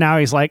 So now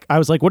he's like, I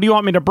was like, what do you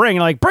want me to bring?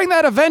 And bring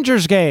that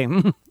Avengers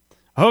game.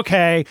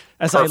 Okay.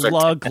 As Perfect. I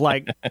lug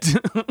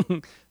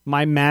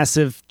my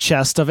massive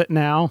chest of it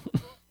now.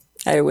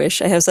 I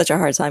wish. I have such a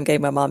hard time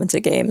getting my mom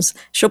into games.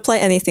 She'll play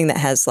anything that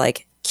has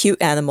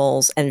cute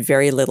animals and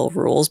very little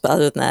rules, but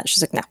other than that,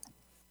 she's like, no.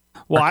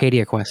 Well,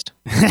 Arcadia Quest.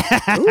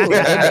 Ooh,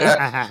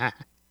 maybe.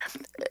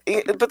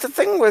 But the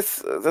thing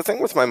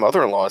with my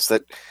mother-in-law is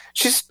that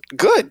she's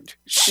good.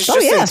 She's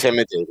just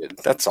intimidated.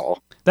 That's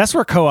all. That's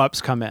where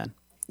co-ops come in.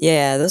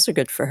 Yeah, those are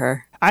good for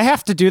her. I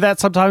have to do that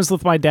sometimes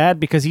with my dad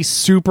because he's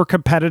super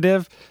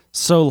competitive.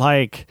 So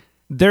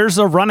there's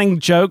a running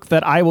joke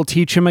that I will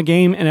teach him a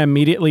game and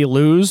immediately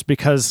lose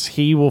because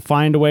he will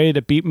find a way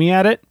to beat me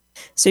at it.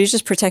 So you're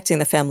just protecting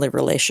the family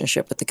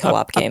relationship with the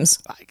co-op games.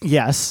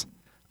 Yes.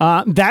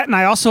 That, and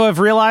I also have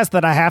realized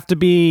that I have to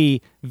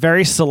be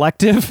very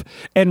selective,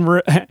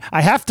 and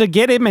I have to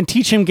get him and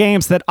teach him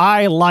games that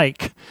I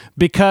like,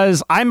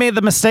 because I made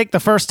the mistake the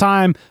first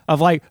time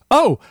of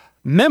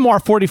Memoir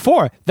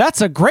 44,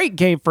 that's a great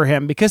game for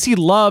him because he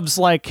loves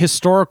like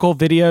historical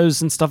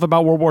videos and stuff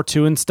about World War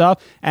II and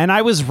stuff. And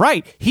I was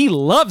right. He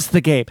loves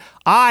the game.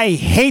 I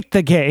hate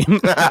the game.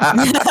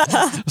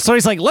 So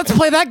he's like, let's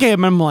play that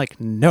game. And I'm like,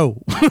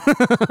 no.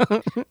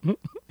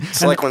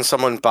 It's like when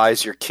someone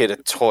buys your kid a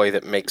toy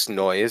that makes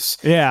noise.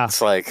 Yeah.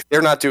 It's like,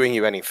 they're not doing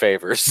you any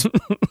favors.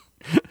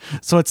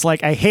 So it's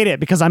like, I hate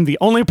it because I'm the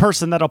only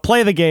person that'll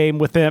play the game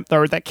with him,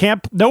 or that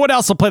can't, no one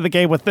else will play the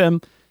game with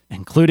him,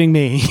 including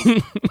me.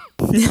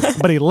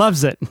 But he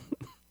loves it.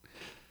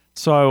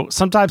 So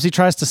sometimes he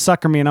tries to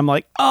sucker me and I'm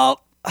like, oh,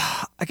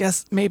 I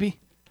guess maybe.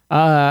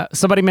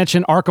 Somebody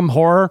mentioned Arkham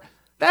Horror.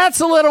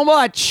 That's a little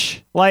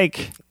much.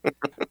 Like,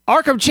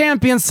 Arkham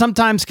Champions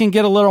sometimes can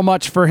get a little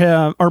much for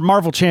him, or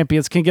Marvel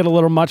Champions can get a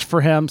little much for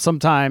him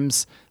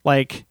sometimes.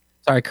 Like,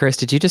 Sorry, Chris,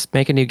 did you just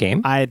make a new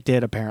game? I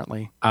did,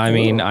 apparently. I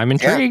mean, I'm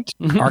intrigued.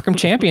 Arkham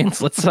Champions.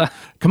 Let's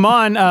Come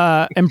on,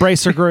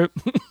 Embracer Group.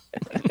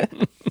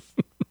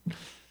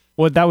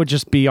 Well, that would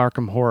just be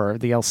Arkham Horror,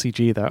 the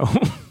LCG, though.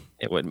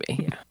 It would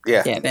be.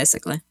 Yeah. Yeah,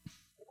 basically.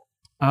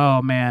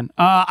 Oh, man.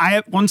 I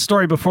have one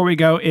story before we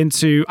go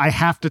into, I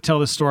have to tell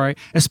this story,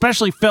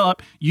 especially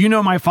Philip, you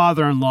know my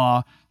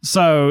father-in-law,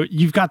 so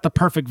you've got the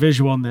perfect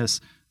visual in this.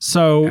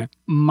 So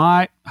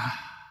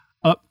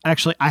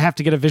actually, I have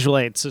to get a visual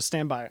aid, so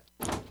stand by.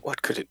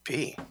 What could it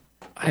be?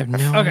 I have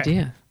no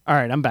idea. All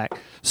right, I'm back.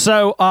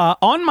 So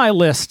on my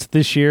list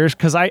this year,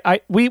 because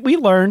we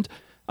learned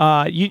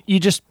you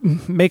just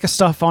make a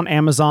stuff on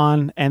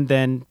Amazon and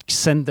then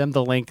send them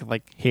the link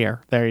like,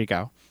 here, there you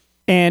go.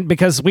 And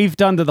because we've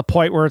done to the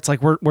point where it's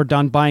like we're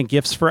done buying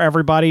gifts for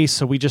everybody,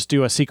 so we just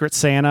do a Secret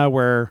Santa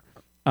where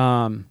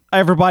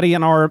everybody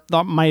in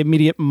my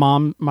immediate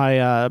mom,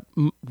 my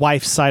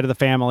wife's side of the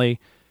family,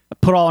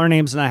 put all our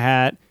names in a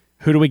hat.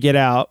 Who do we get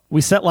out? We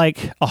set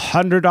like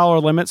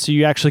 $100 limit, so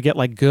you actually get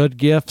like good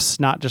gifts,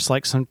 not just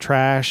like some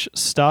trash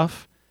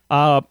stuff.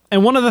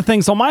 And one of the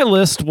things on my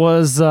list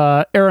was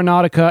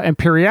Aeronautica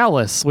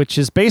Imperialis, which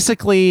is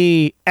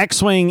basically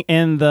X-Wing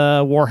in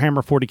the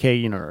Warhammer 40K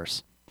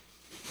universe.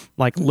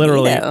 Like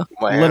literally,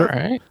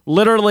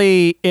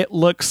 literally, it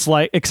looks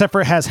like, except for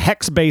it has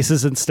hex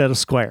bases instead of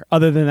square.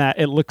 Other than that,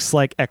 it looks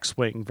like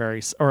X-Wing,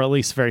 or at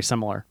least very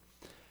similar.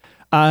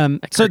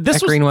 So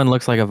this green one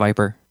looks like a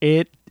Viper.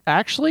 It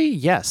actually,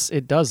 yes,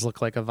 it does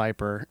look like a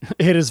Viper.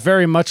 It is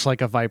very much like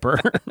a Viper.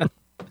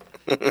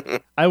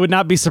 I would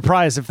not be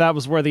surprised if that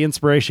was where the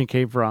inspiration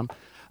came from.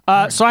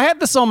 So I had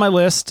this on my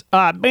list,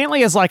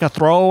 mainly as like a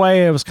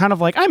throwaway. It was kind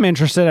of like, I'm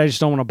interested, I just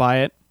don't want to buy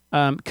it.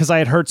 Because I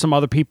had heard some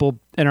other people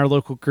in our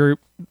local group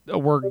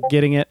were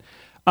getting it.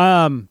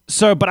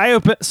 So I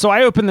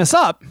opened this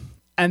up,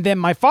 and then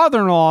my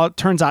father-in-law,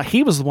 turns out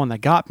he was the one that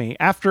got me.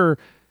 After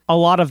a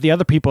lot of the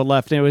other people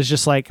left, and it was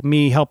just like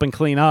me helping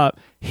clean up,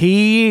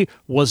 he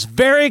was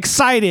very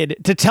excited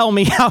to tell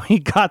me how he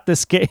got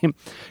this game.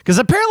 Because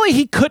apparently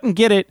he couldn't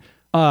get it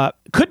on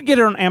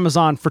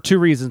Amazon for two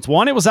reasons.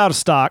 One, it was out of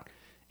stock,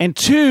 and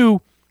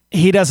two,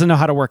 he doesn't know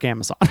how to work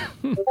Amazon.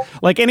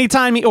 Like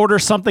anytime he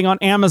orders something on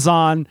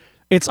Amazon,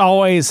 it's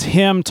always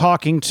him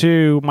talking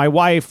to my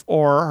wife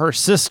or her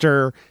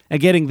sister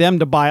and getting them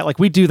to buy it. Like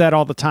we do that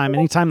all the time.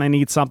 Anytime they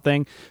need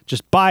something,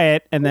 just buy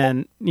it and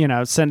then,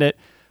 send it.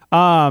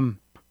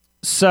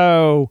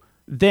 So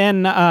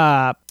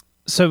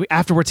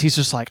afterwards he's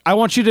just like, I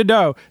want you to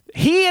know,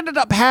 he ended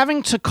up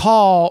having to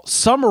call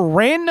some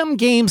random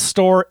game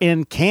store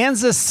in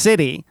Kansas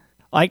City.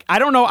 Like, I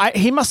don't know.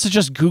 He must have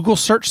just Google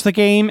searched the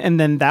game, and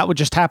then that would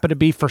just happen to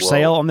be for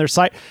sale on their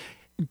site.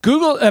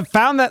 Google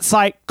found that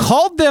site,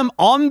 called them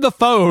on the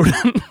phone,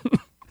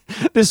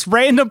 this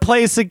random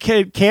place in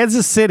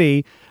Kansas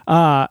City,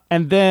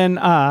 and then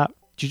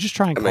did you just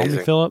try and call me,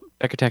 Philip?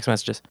 Check your text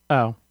messages.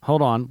 Oh,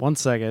 hold on 1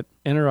 second.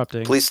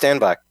 Interrupting. Please stand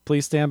by.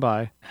 Please stand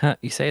by.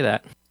 You say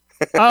that.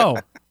 Oh,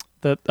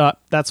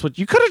 that's what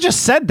you could have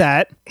just said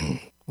that.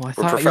 Well, I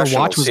thought your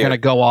watch was going to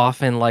go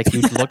off and like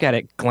you'd look at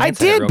it, glance I at it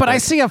did, real but quick. I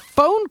see a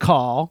phone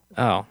call.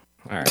 Oh, all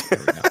right. There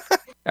we go.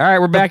 All right,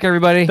 we're back,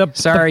 everybody.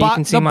 Sorry, you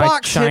can see my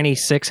shiny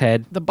 6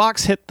 head. The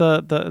box hit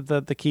the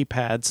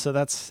keypad, so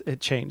it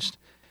changed.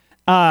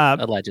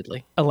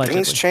 Allegedly.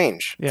 Things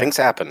change. Yeah. Things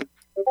happen.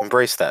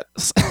 Embrace that.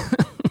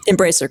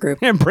 Embracer Group.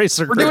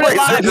 Embracer Group. We're doing it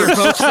live here,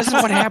 folks. This is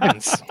what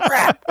happens.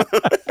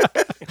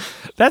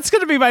 That's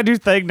going to be my new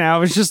thing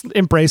now. It's just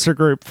Embracer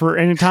Group for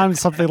anytime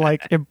something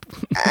like.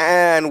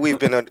 And we've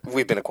been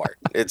acquired.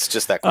 It's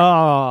just that.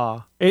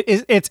 Oh,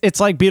 it's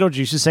like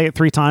Beetlejuice. You say it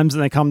 3 times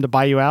and they come to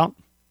buy you out.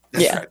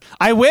 That's yeah. Right.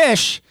 I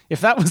wish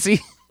if that was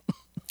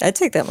I'd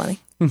take that money.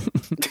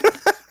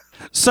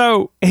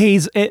 So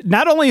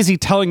not only is he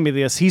telling me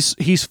this, he's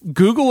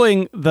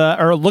Googling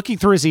or looking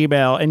through his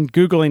email and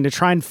Googling to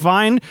try and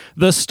find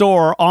the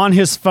store on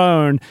his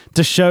phone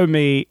to show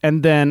me,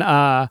 and then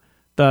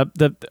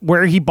the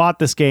where he bought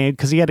this game,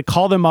 because he had to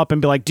call them up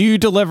and be like, do you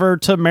deliver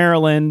to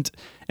Maryland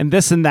and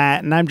this and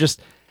that, and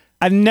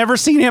I've never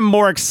seen him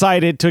more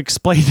excited to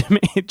explain to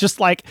me. Just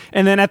like,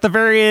 and then at the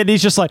very end,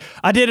 he's just like,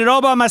 I did it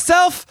all by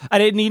myself. I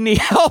didn't need any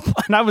help.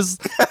 And I was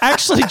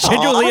actually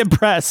genuinely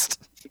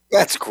impressed.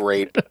 That's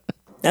great.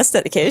 That's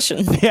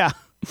dedication. Yeah.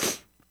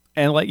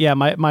 And like, yeah,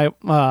 my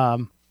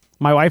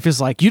wife is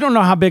like, you don't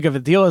know how big of a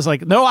deal it is.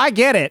 Like, no, I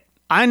get it.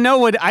 I know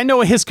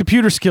what his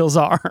computer skills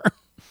are.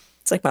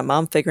 It's like my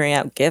mom figuring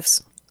out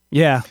GIFs.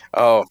 Yeah.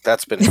 Oh,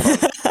 that's been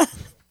fun.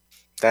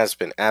 That's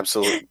been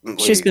absolutely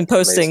She's been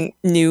posting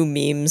amazing. new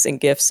memes and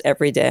GIFs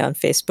every day on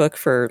Facebook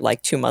for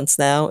like 2 months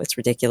now. It's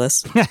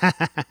ridiculous.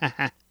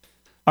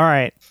 All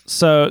right.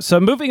 So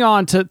moving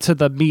on to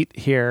the meat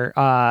here.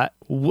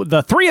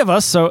 The three of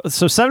us, so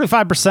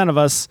 75% of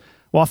us,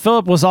 while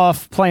Philip was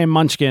off playing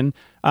Munchkin,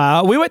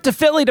 we went to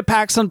Philly to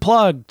PAX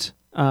Unplugged.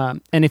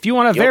 And if you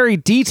want a very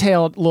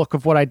detailed look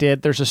of what I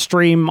did, there's a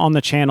stream on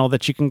the channel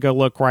that you can go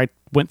look where I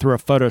went through a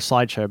photo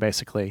slideshow,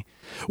 basically,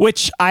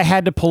 which I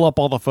had to pull up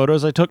all the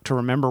photos I took to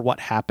remember what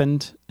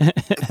happened at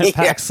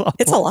PAX Unplugged.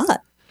 It's a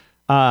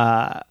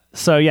lot.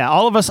 So yeah,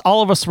 all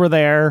of us were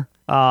there.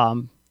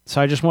 So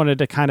I just wanted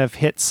to kind of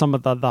hit some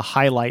of the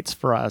highlights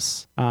for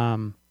us.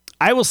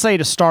 I will say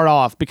to start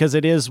off, because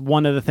it is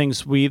one of the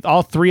things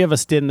all three of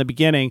us did in the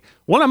beginning.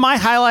 One of my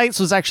highlights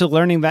was actually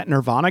learning that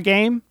Nirvana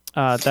game,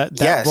 that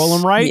Yes. roll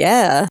 'em right.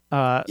 Yeah.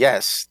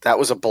 Yes, that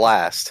was a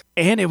blast.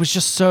 And it was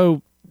just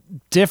so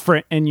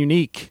different and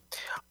unique.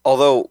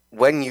 Although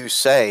when you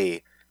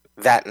say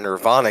that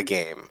Nirvana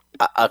game,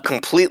 a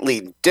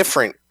completely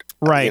different,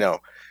 Right.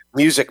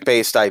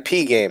 music-based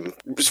IP game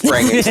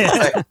sprang into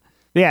my.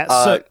 Yeah.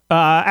 So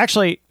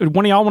actually,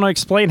 one of y'all want to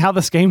explain how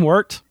this game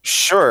worked?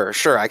 Sure.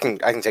 I can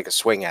take a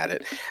swing at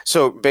it.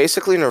 So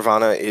basically,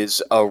 Nirvana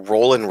is a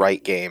roll and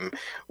write game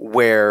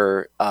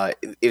where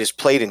it is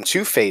played in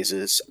 2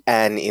 phases,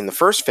 and in the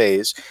first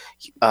phase,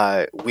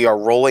 we are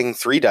rolling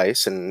 3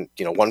 dice, and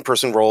one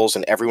person rolls,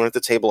 and everyone at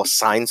the table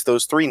assigns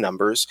those 3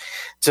 numbers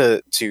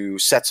to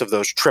sets of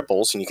those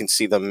triples, and you can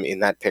see them in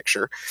that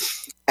picture.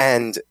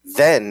 And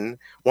then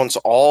once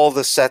all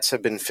the sets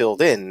have been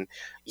filled in,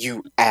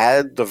 you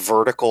add the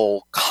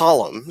vertical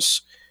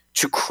columns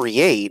to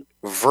create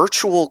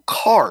virtual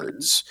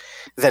cards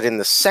that in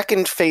the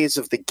second phase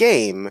of the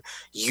game,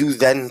 you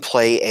then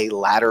play a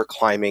ladder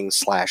climbing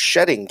 /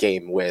 shedding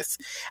game with,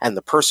 and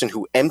the person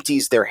who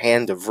empties their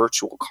hand of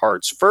virtual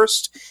cards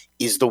first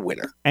is the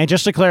winner. And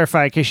just to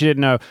clarify, in case you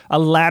didn't know, a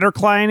ladder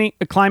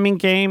climbing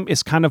game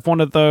is kind of one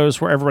of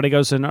those where everybody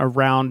goes in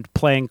around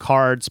playing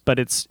cards, but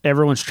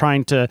everyone's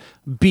trying to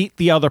beat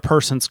the other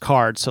person's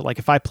cards. So like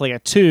if I play a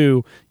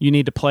 2, you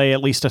need to play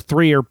at least a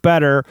 3 or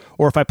better,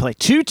 or if I play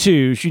 2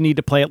 2s, you need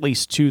to play at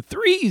least 2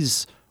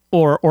 3s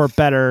or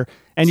better.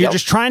 And you're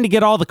just trying to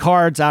get all the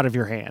cards out of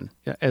your hand.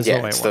 Is the way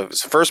it works.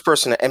 It's the first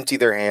person to empty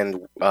their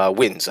hand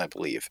wins, I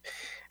believe.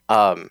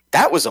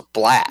 That was a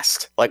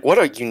blast. Like, what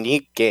a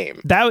unique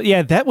game.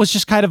 That was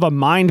just kind of a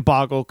mind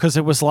boggle, because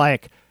it was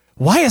like,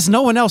 why has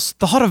no one else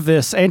thought of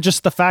this? And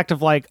just the fact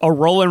of like a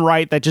roll and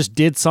write that just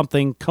did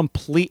something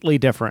completely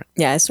different.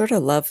 Yeah, I sort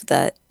of love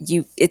that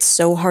it's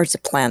so hard to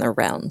plan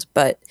around,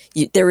 but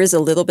there is a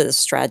little bit of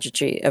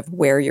strategy of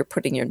where you're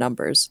putting your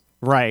numbers.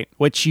 Right,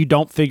 which you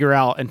don't figure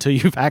out until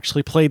you've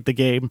actually played the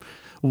game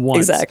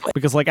once. Exactly.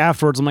 Because like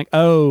afterwards, I'm like,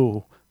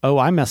 oh,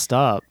 I messed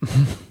up.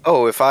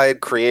 If I had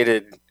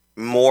created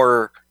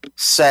more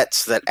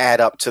sets that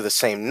add up to the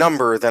same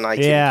number, then I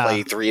can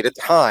play 3 at a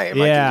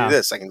time. I can do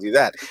this, I can do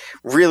that.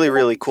 Really,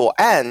 really cool.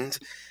 And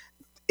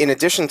in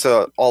addition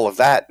to all of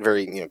that,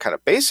 very kind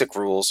of basic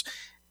rules,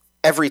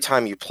 every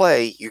time you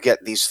play, you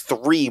get these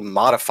 3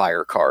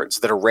 modifier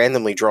cards that are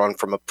randomly drawn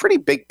from a pretty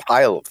big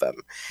pile of them.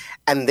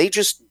 And they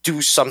just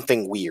do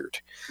something weird.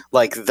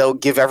 Like they'll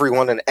give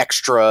everyone an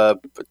extra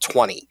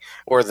 20,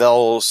 or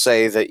they'll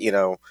say that,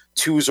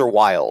 2s are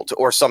wild,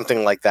 or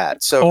something like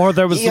that. So, or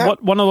there was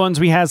one of the ones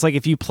we had is like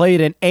if you played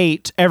an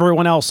 8,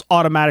 everyone else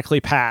automatically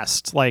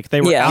passed. Like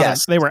they were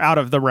out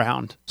of the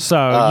round.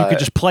 So you could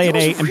just play an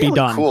 8 and really be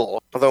done.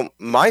 Cool. Although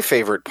my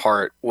favorite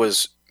part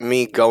was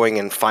me going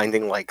and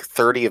finding like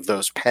 30 of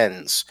those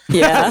pens.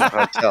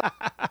 Yeah.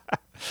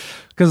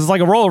 Because it's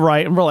like a roll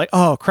right, and we're like,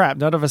 oh crap,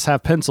 none of us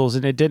have pencils,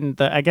 and it didn't.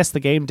 I guess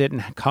the game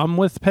didn't come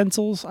with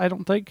pencils. I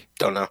don't think.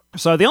 Don't know.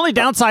 So the only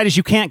downside is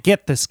you can't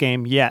get this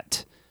game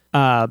yet,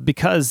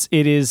 because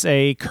it is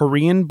a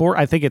Korean board.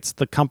 I think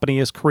the company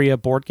is Korea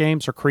Board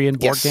Games or Korean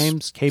Board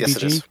Games, KBG. Yes,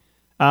 it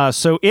is.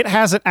 So it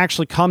hasn't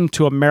actually come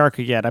to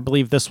America yet. I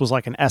believe this was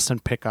like an Essen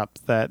pickup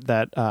that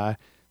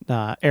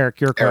Eric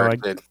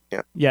Yurko did.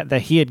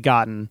 that he had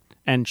gotten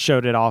and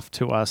showed it off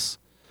to us.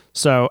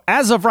 So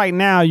as of right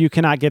now, you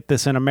cannot get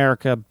this in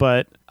America,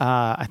 but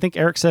I think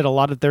Eric said a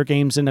lot of their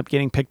games end up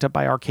getting picked up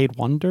by Arcade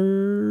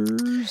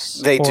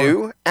Wonders. They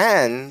do.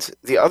 And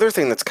the other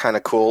thing that's kind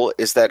of cool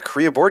is that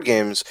Korea Board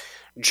Games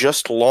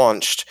just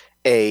launched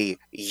a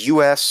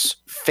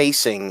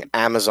US-facing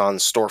Amazon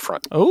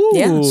storefront. Oh,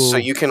 Yeah. So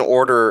you can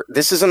order.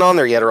 This isn't on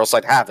there yet, or else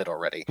I'd have it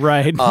already.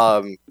 right.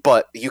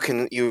 But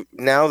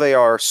now they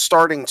are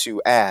starting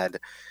to add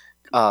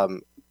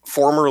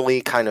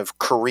formerly kind of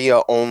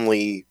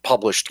Korea-only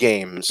published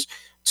games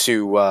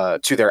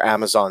to their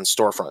Amazon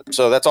storefront.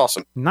 So that's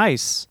awesome.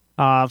 Nice.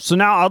 So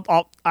now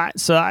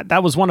that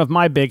was one of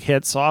my big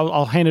hits. So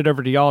I'll hand it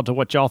over to y'all to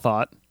what y'all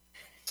thought.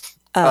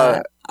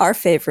 Our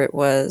favorite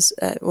was,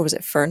 what was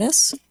it,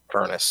 Furnace?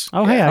 Furnace.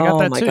 Oh, hey, I got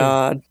that my too.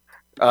 God.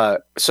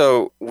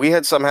 So we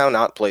had somehow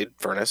not played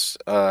Furnace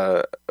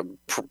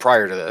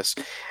prior to this,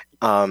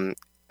 and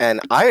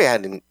I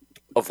hadn't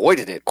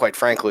avoided it, quite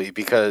frankly,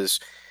 because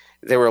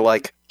they were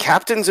like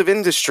Captains of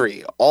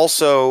Industry,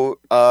 also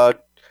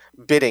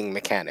bidding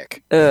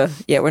mechanic.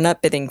 Yeah, we're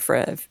not bidding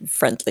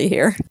friendly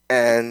here.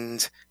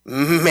 And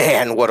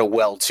man, what a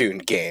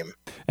well-tuned game.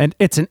 And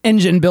it's an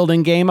engine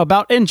building game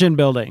about engine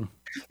building.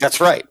 That's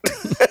right.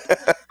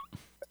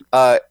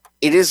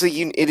 It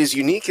is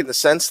unique in the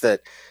sense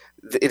that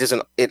it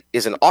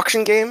is an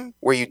auction game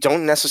where you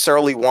don't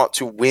necessarily want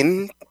to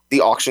win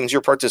the auctions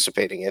you're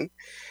participating in,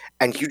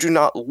 and you do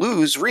not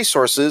lose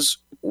resources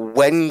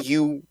when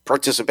you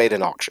participate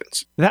in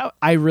auctions. That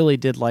I really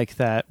did like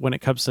that when it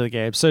comes to the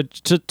game. So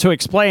to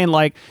explain,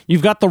 like,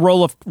 you've got the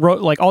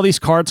like all these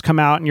cards come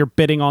out and you're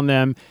bidding on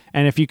them,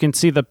 and if you can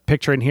see the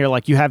picture in here,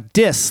 like you have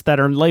discs that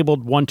are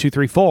labeled 1, 2,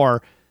 3,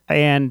 4,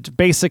 and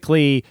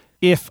basically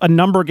if a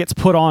number gets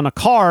put on a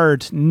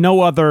card,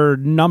 no other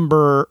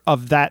number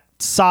of that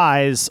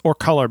size or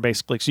color,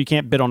 basically, so you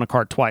can't bid on a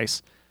card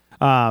twice,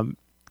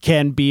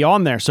 can be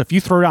on there. So if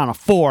you throw down a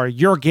 4,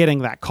 you're getting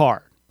that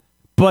card.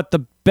 But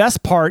the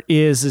best part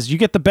is you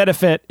get the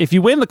benefit. If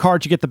you win the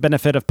card, you get the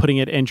benefit of putting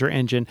it in your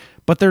engine.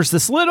 But there's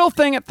this little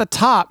thing at the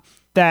top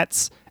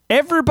that's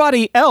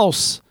everybody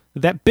else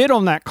that bid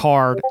on that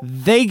card,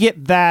 they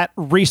get that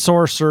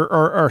resource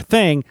or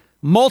thing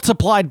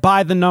multiplied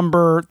by the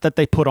number that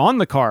they put on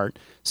the card.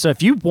 So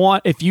if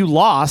you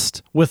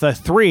lost with a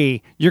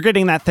 3, you're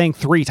getting that thing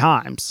 3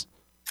 times.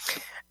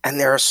 And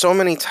there are so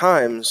many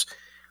times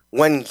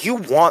when you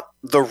want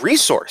the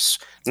resource,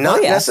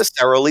 not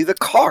necessarily the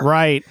card.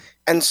 Right.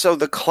 And so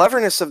the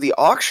cleverness of the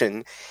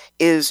auction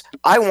is,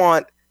 I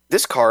want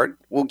this card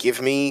will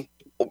give me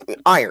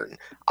iron.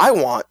 I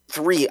want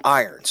 3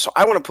 iron. So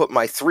I want to put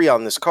my 3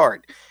 on this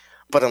card.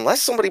 But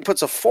unless somebody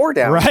puts a 4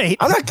 down, right.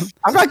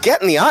 I'm not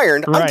getting the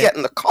iron. Right. I'm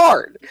getting the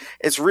card.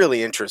 It's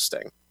really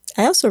interesting.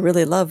 I also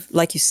really love,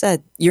 like you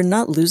said, you're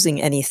not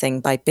losing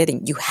anything by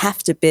bidding. You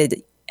have to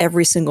bid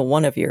every single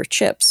one of your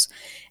chips.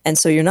 And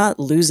so you're not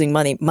losing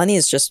money. Money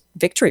is just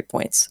victory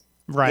points.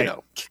 Right.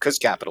 Because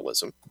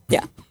capitalism.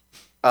 Yeah.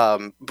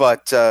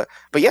 But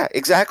yeah,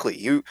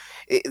 exactly.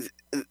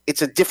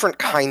 It's a different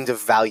kind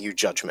of value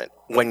judgment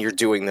when you're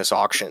doing this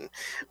auction.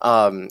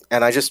 And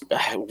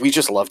we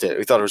just loved it.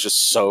 We thought it was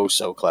just so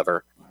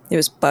clever. It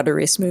was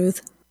buttery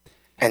smooth.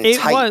 And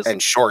tight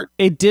and short.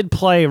 It did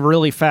play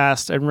really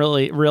fast and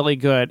really, really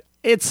good.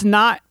 It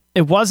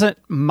wasn't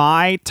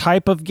my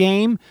type of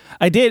game.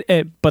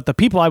 But the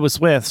people I was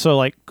with, so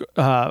like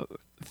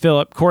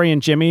Philip, Corey,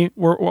 and Jimmy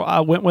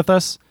went with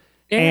us.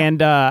 Yeah.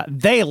 And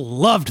they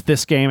loved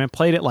this game and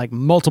played it like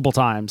multiple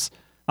times.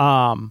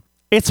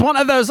 It's one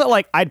of those that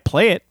like I'd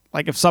play it.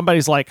 Like if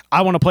somebody's like,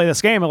 I want to play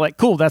this game, I'm like,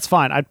 cool, that's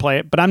fine. I'd play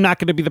it. But I'm not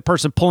going to be the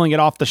person pulling it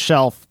off the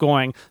shelf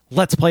going,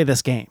 let's play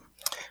this game.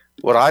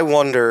 What I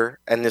wonder,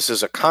 and this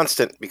is a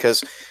constant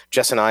because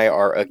Jess and I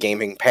are a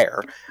gaming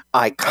pair,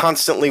 I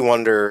constantly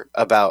wonder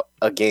about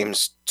a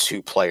game's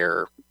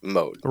 2-player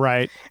mode.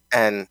 Right.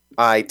 And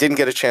I didn't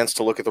get a chance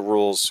to look at the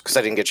rules because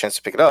I didn't get a chance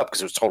to pick it up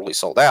because it was totally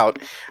sold out.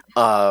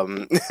 I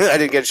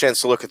didn't get a chance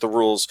to look at the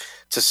rules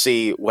to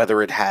see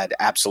whether it had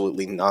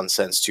absolutely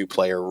nonsense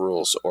 2-player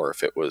rules or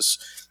if it was,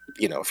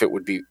 if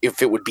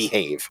it would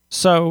behave.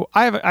 So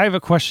I have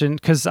a question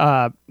because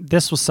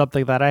this was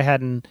something that I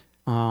hadn't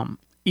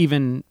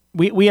even.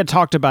 We had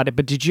talked about it,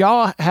 but did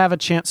y'all have a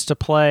chance to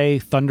play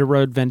Thunder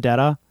Road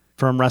Vendetta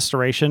from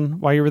Restoration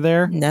while you were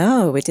there?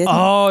 No, we didn't.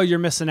 Oh, you're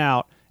missing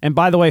out. And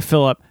by the way,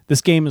 Philip,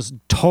 this game is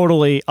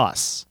totally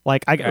us.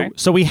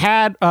 So we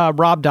had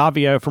Rob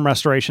Davio from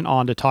Restoration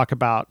on to talk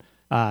about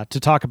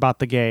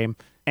the game.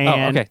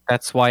 And okay,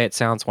 that's why it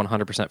sounds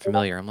 100%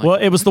 familiar. I'm like, well,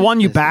 it was the one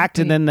you backed,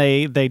 and then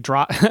they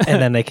dropped,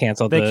 and then they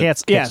canceled.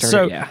 Yeah.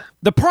 So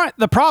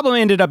the problem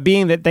ended up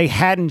being that they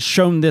hadn't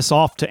shown this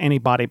off to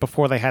anybody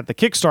before they had the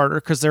Kickstarter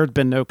because there had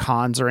been no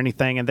cons or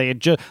anything, and they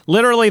had just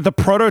literally the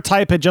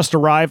prototype had just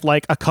arrived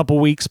like a couple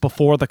weeks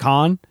before the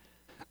con.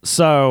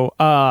 So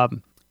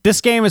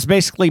this game is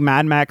basically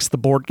Mad Max, the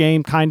board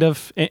game, kind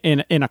of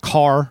in a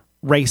car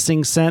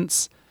racing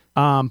sense.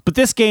 But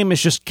this game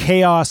is just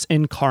chaos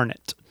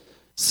incarnate.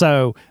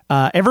 So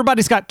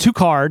everybody's got 2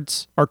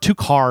 cards or 2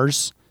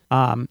 cars,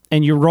 and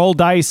you roll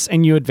dice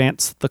and you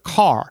advance the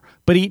car.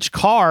 But each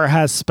car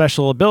has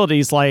special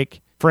abilities. Like,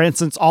 for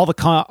instance, all the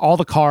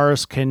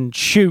cars can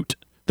shoot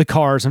the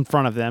cars in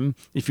front of them.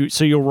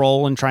 So you'll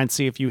roll and try and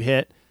see if you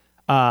hit.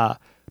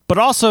 But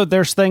also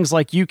there's things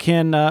like you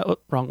can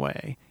wrong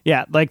way.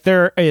 Yeah, like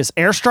there is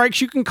airstrikes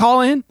you can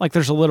call in. Like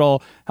there's a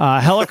little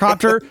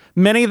helicopter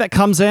mini that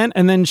comes in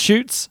and then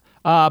shoots.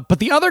 But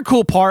the other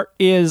cool part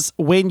is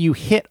when you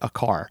hit a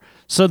car.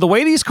 So the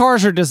way these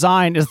cars are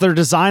designed is they're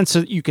designed so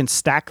that you can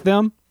stack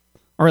them,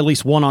 or at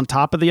least one on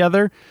top of the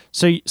other.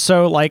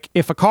 So like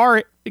if a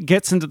car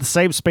gets into the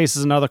same space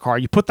as another car,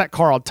 you put that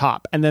car on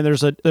top, and then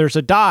there's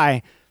a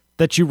die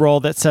that you roll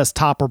that says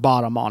top or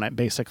bottom on it,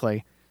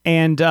 basically.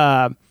 And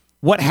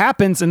what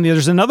happens, and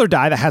there's another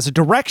die that has a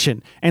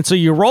direction. And so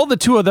you roll the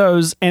two of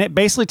those, and it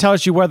basically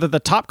tells you whether the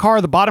top car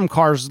or the bottom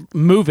car is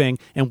moving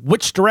and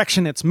which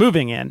direction it's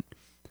moving in.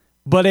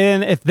 But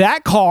if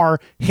that car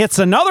hits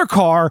another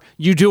car,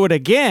 you do it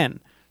again.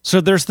 So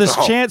there's this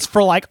chance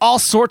for like all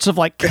sorts of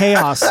like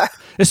chaos,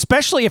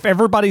 especially if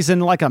everybody's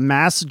in like a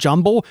mass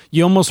jumble.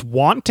 You almost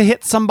want to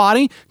hit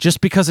somebody just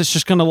because it's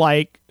just going to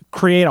like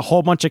create a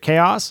whole bunch of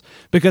chaos.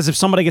 Because if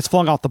somebody gets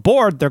flung off the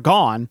board, they're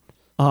gone.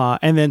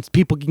 And then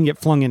people can get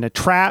flung into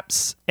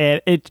traps.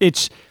 And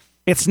it's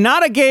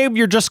not a game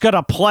you're just going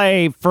to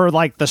play for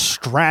like the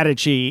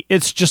strategy.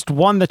 It's just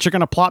one that you're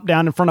going to plop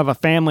down in front of a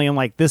family and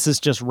like, this is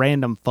just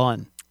random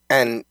fun.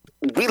 And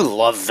we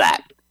love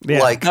that. Yeah.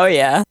 Like, Oh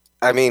yeah.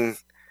 I mean,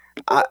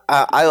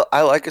 I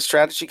like a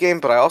strategy game,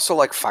 but I also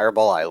like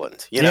Fireball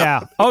Island. You know?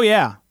 Yeah. Oh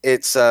yeah.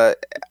 It's I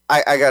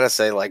gotta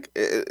say, like,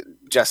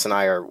 Jess and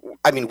I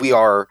we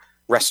are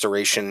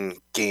restoration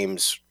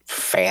games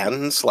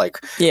fans. Like,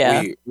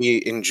 Yeah.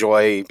 we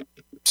enjoy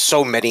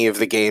so many of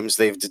the games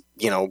they've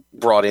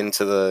brought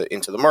into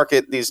the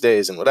market these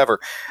days and whatever.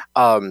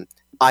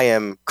 I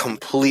am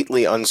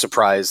completely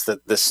unsurprised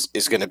that this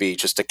is going to be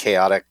just a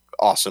chaotic,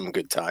 awesome,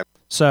 good time.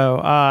 So,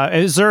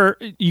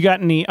 you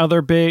got any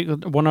other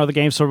one other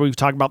game? So we've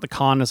talked about the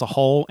con as a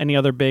whole. Any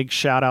other big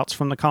shout outs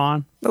from the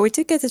con? But we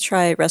did get to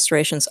try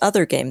Restoration's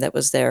other game that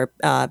was there,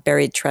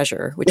 Buried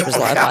Treasure, which was a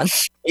lot of fun.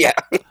 Yeah.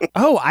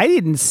 Oh, I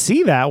didn't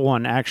see that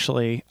one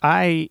actually.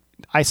 I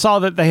saw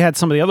that they had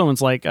some of the other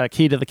ones like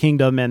Key to the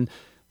Kingdom, and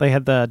they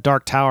had the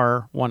Dark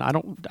Tower one.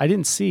 I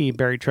didn't see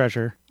Buried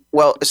Treasure.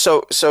 Well,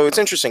 so it's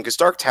interesting because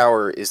Dark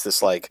Tower is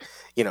this like,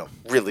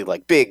 really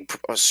like big,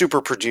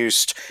 super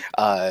produced,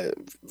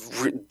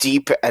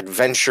 deep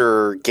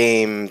adventure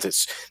game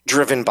that's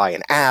driven by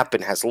an app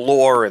and has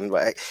lore and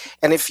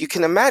if you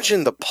can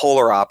imagine the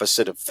polar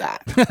opposite of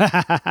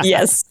that.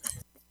 Yes.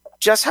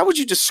 Jess, how would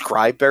you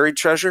describe Buried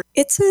Treasure?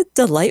 It's a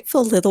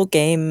delightful little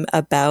game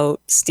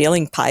about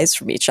stealing pies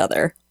from each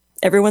other.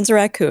 Everyone's a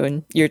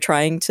raccoon. You're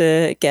trying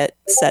to get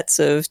sets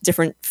of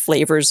different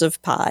flavors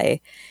of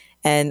pie.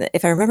 And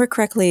if I remember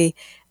correctly,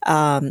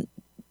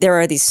 there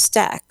are these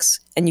stacks,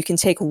 and you can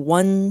take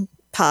one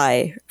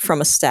pie from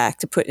a stack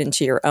to put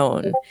into your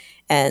own.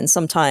 And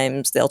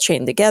sometimes they'll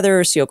chain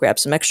together, so you'll grab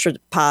some extra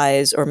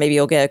pies, or maybe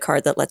you'll get a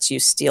card that lets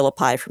you steal a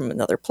pie from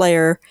another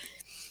player.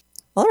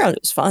 All around,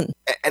 it was fun.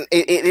 And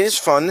it is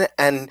fun,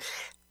 and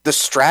the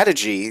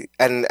strategy,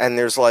 and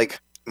there's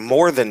like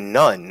more than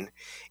none,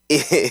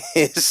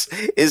 is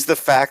the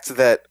fact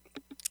that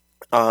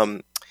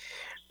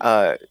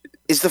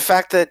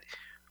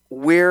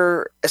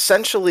we're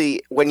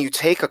essentially, when you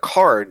take a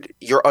card,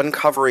 you're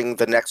uncovering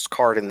the next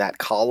card in that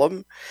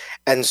column.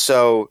 And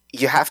so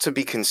you have to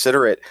be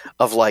considerate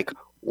of like,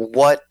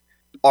 what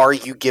are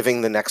you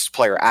giving the next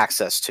player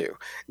access to?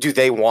 Do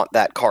they want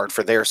that card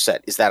for their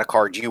set? Is that a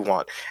card you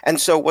want? And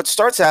so what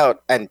starts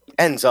out and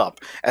ends up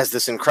as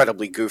this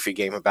incredibly goofy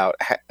game about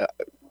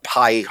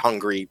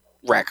pie-hungry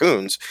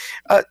raccoons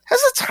has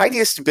the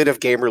tiniest bit of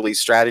game release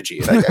strategy,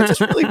 and I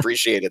just really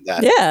appreciated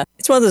that. Yeah,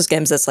 it's one of those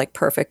games that's like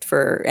perfect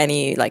for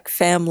any like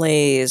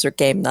families or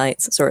game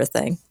nights sort of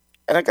thing.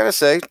 And I gotta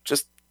say,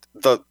 just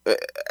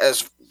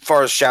as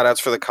far as shout outs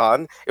for the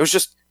con, it was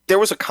just, there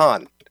was a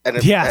con, and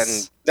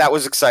that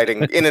was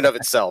exciting in and of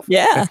itself.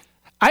 Yeah.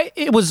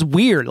 It was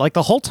weird. Like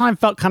the whole time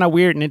felt kind of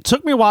weird, and it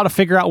took me a while to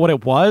figure out what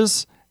it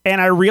was. And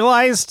I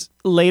realized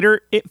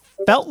later it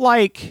felt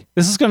like,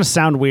 this is going to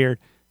sound weird,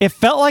 it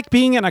felt like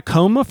being in a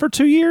coma for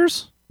 2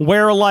 years,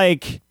 where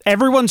like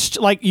everyone's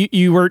like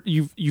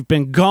you've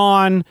been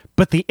gone,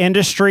 but the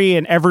industry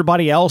and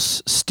everybody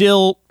else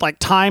still, like,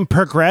 time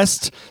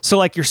progressed. So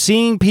like you're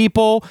seeing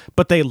people,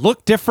 but they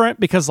look different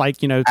because like,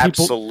 people,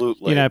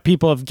 absolutely,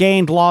 people have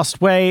gained,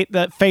 lost weight,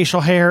 that facial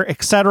hair,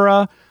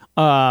 etc.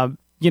 And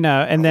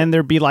then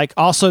there'd be like,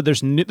 also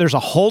there's a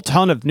whole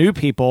ton of new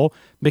people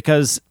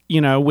because,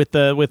 with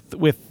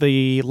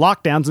the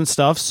lockdowns and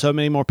stuff, so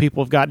many more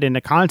people have gotten into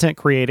content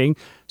creating.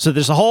 So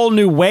there's a whole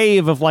new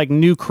wave of like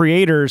new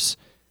creators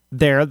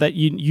there that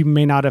you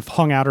may not have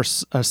hung out or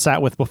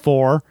sat with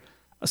before.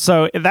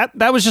 So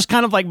that was just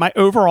kind of like my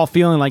overall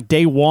feeling. Like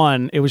day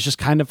one, it was just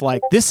kind of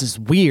like, this is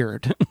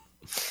weird.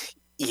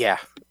 Yeah.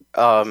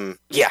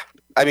 Yeah.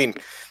 I mean,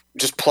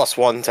 just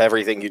 +1 to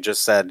everything you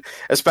just said,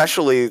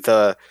 especially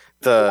the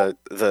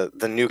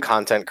new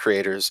content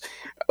creators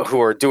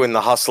who are doing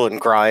the hustle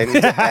and grind,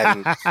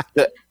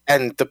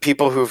 and the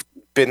people who've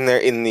been there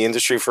in the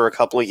industry for a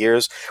couple of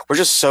years. We're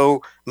just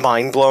so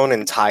mind blown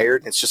and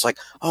tired. It's just like,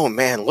 oh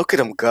man, look at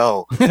them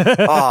go!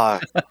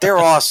 They're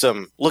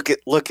awesome. Look at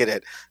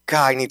it.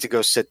 God, I need to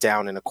go sit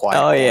down in a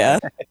quiet. Oh yeah.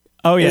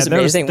 Oh yeah. It was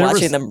amazing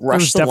watching them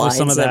rush the lines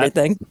and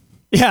everything.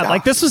 Yeah,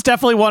 like this was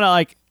definitely one of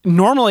like,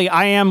 normally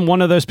I am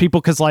one of those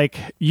people because like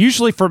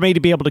usually for me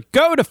to be able to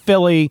go to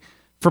Philly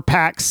for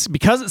PAX,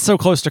 because it's so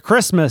close to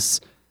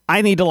Christmas,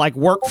 I need to like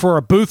work for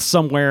a booth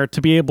somewhere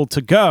to be able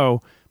to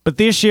go. But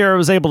this year I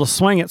was able to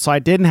swing it, so I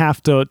didn't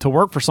have to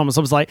work for someone.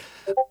 So I was like,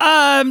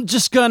 I'm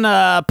just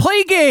gonna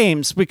play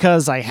games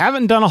because I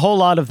haven't done a whole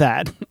lot of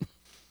that.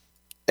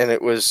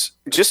 it was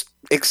just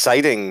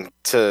exciting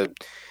to,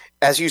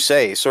 as you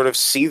say, sort of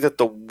see that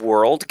the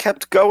world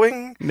kept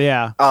going.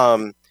 Yeah.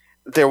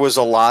 There was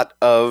a lot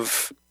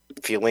of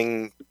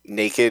feeling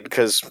naked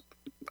because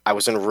I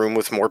was in a room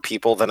with more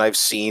people than I've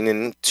seen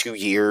in 2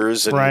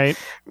 years, and Right.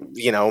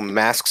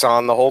 masks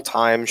on the whole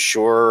time,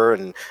 sure,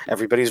 and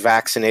everybody's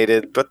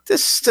vaccinated, but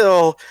this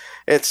still,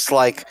 it's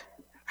like,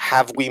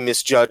 have we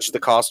misjudged the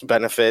cost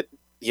benefit,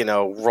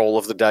 roll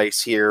of the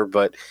dice here?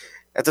 But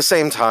at the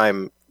same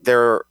time,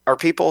 there are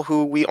people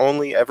who we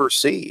only ever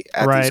see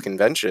at Right. these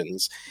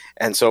conventions,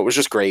 and so it was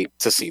just great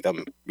to see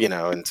them,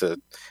 and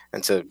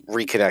to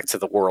reconnect to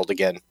the world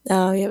again.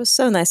 Oh, yeah, it was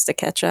so nice to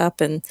catch up.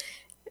 And,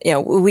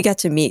 we got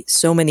to meet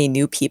so many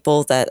new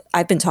people that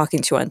I've been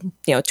talking to on,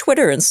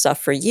 Twitter and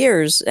stuff for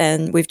years.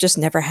 And we've just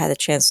never had a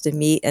chance to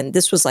meet. And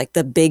this was like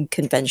the big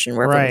convention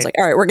where everyone's Right. like,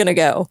 all right, we're going to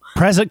go.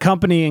 Present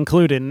company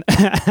included.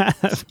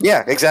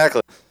 Yeah,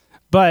 exactly.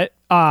 But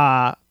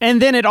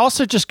and then it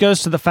also just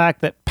goes to the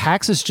fact that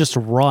PAX is just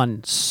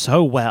run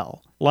so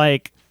well.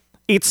 Like,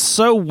 it's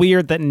so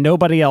weird that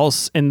nobody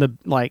else in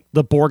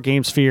the board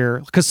game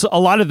sphere, because a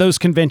lot of those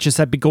conventions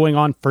have been going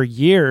on for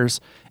years,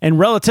 and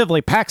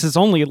relatively PAX is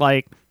only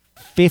like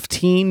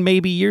 15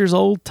 maybe years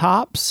old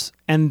tops,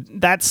 and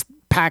that's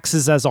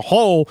PAX's as a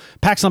whole.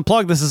 PAX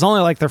Unplugged, this is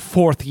only like their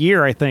 4th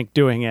year, I think,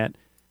 doing it.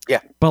 Yeah.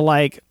 But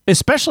like,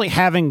 especially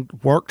having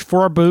worked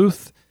for a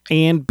booth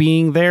and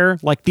being there,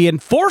 like the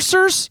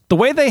enforcers, the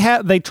way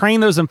they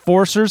train those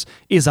enforcers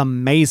is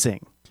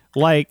amazing.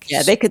 Like,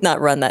 Yeah, they could not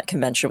run that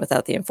convention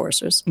without the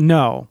enforcers.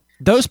 no,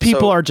 those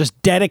people So- are just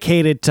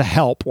dedicated to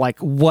help, like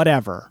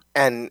whatever.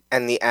 And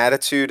the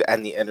attitude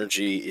and the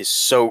energy is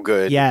so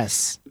good.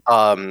 Yes.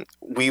 I'd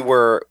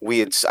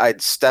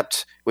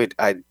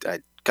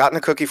gotten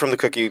a cookie from the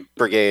Cookie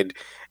Brigade,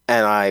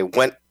 and I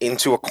went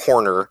into a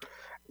corner,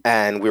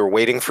 and we were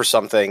waiting for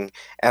something,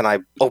 and I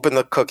opened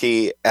the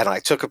cookie, and I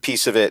took a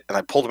piece of it, and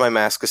I pulled my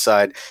mask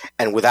aside,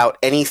 and without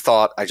any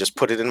thought, I just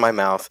put it in my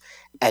mouth,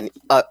 and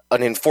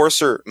an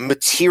enforcer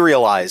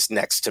materialized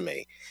next to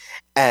me,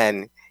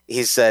 and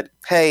he said,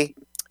 "Hey,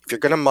 if you're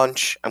going to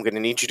munch, I'm going to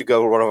need you to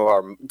go to one of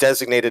our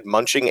designated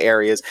munching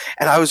areas."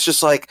 And I was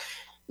just like,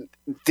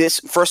 this,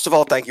 first of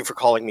all, thank you for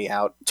calling me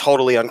out.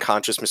 Totally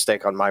unconscious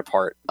mistake on my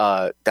part.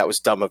 That was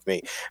dumb of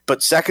me.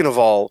 But second of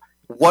all,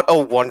 what a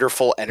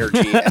wonderful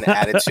energy and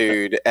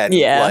attitude. And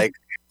Yeah. like,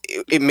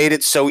 it made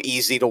it so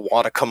easy to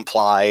want to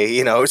comply.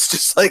 It's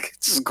just like,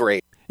 this is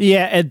great.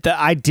 Yeah, and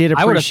I did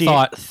I would have appreciate.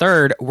 thought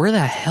third. Where the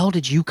hell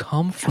did you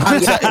come from?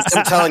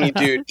 I'm telling you,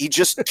 dude, he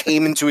just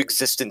came into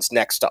existence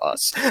next to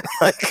us.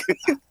 Like,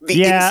 the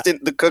Yeah.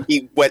 instant the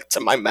cookie went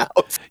to my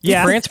mouth.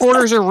 Yeah,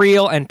 Transporters are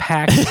real and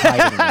PAX is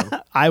hiding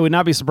them. I would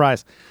not be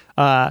surprised.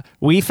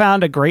 We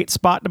found a great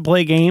spot to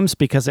play games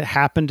because it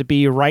happened to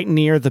be right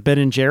near the Ben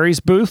and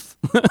Jerry's booth.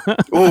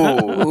 Ooh.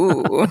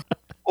 Ooh.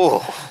 Ooh.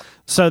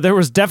 So there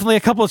was definitely a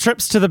couple of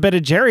trips to the Ben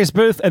and Jerry's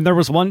booth, and there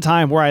was one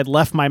time where I had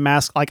left my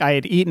mask, like I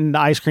had eaten the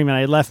ice cream and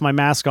I had left my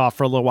mask off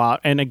for a little while.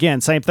 And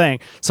again, same thing.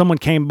 Someone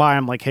came by,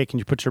 I'm like, "Hey, can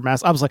you put your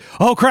mask?" I was like,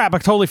 "Oh crap, I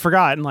totally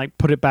forgot," and like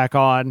put it back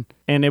on.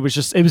 And it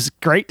was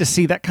great to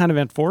see that kind of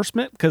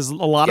enforcement, because a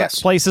lot Yes.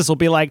 of places will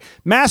be like,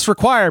 "Mask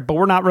required," but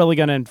we're not really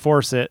going to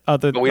enforce it.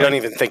 But we don't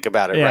even think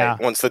about it, Yeah.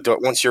 right?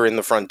 Once you're in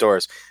the front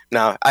doors.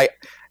 Now,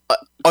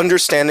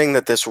 understanding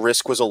that this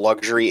risk was a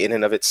luxury in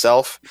and of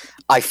itself,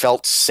 I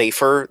felt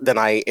safer than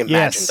I imagined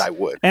Yes. I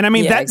would. And I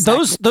mean, Yeah,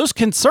 those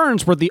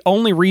concerns were the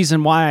only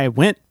reason why I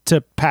went to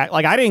PAX.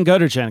 Like, I didn't go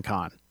to Gen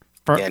Con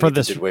for Yeah, neither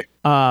this. did we.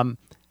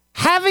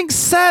 Having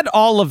said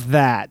all of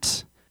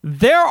that,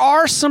 there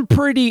are some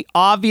pretty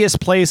obvious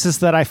places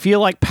that I feel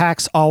like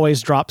PAX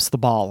always drops the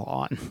ball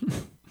on.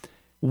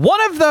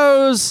 One of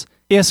those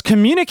is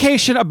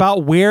communication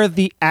about where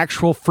the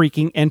actual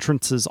freaking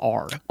entrances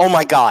are. Oh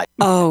my god!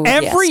 Oh,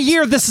 Every yes.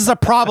 year this is a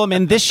problem,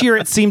 and this year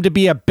it seemed to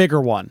be a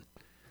bigger one.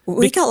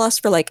 We got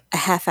lost for like a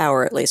half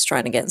hour at least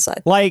trying to get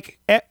inside. Like,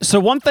 so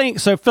one thing,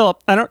 so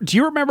Philip, do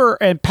you remember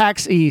at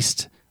PAX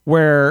East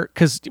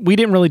because we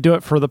didn't really do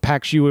it for the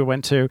PAX U we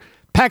went to,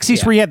 PAX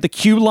East where you had the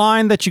queue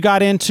line that you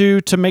got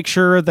into to make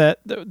sure that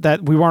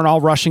we weren't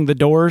all rushing the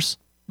doors?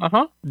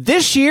 Uh-huh.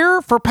 This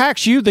year for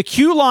PAX U, the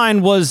queue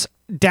line was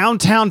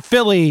downtown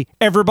Philly,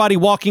 everybody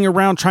walking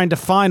around trying to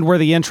find where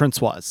the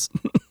entrance was.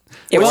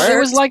 It Well, it worked.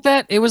 was like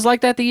that. It was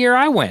like that the year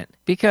I went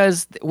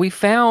because we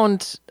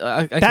found.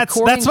 That's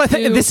my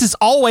thing. This is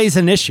always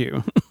an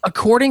issue.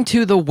 According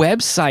to the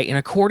website and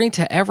according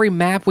to every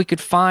map we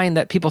could find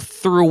that people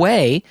threw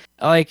away,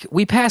 like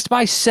we passed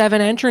by 7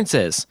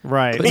 entrances.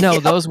 Right. But no,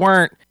 those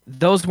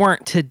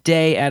weren't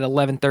today at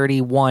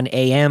 11:31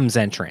 a.m.'s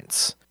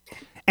entrance.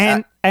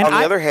 And On the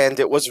other hand,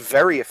 it was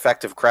very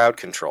effective crowd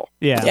control.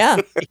 yeah. Yeah.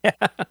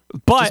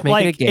 But Just make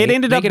like it a game. it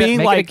ended up Make it a- being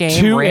make it a like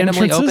game, 2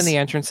 randomly entrances. open the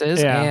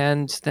entrances, Yeah.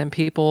 and then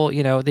people,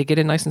 they get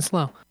in nice and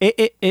slow.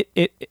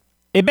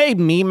 It made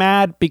me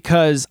mad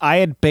because I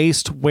had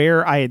based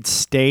where I had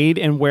stayed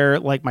and where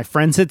like my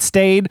friends had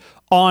stayed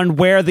on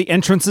where the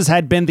entrances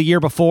had been the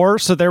year before.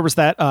 So there was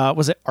that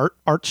was it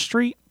Art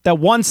Street? That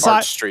one side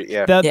Arch Street,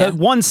 yeah. The Yeah.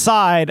 one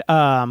side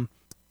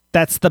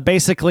That's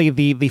basically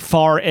the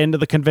far end of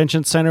the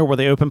convention center where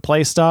they open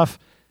play stuff.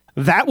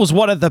 That was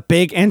one of the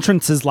big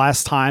entrances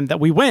last time that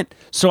we went.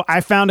 So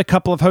I found a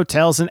couple of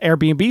hotels and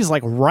Airbnbs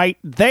like right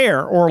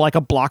there or like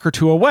a block or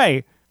two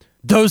away.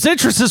 Those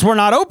entrances were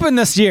not open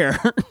this year.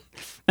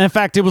 In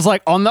fact, it was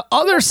like on the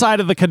other side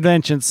of the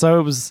convention. So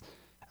I was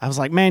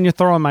like, man, you're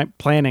throwing my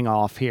planning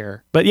off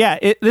here. But yeah,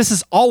 this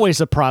is always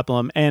a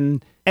problem.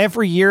 And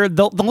every year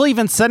they'll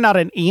even send out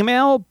an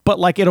email, but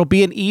like it'll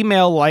be an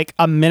email like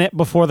a minute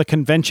before the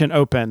convention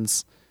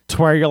opens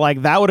to where you're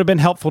like, that would have been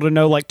helpful to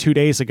know like 2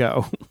 days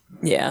ago.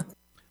 Yeah.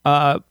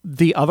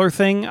 The other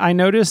thing I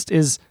noticed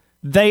is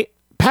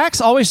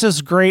PAX always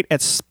does great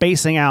at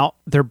spacing out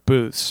their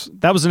booths.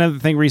 That was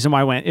another reason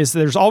why I went, is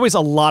there's always a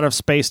lot of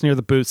space near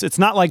the booths. It's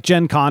not like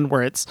Gen Con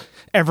where it's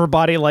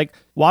everybody like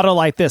waddle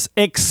like this,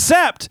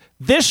 except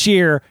this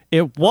year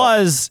it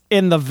was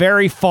in the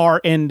very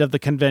far end of the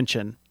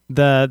convention.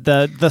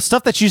 The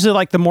stuff that's usually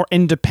like the more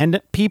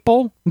independent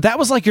people, that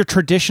was like your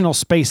traditional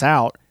space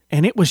out.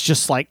 And it was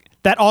just like,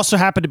 that also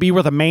happened to be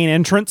where the main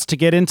entrance to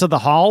get into the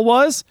hall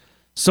was.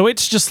 So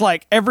it's just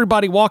like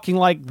everybody walking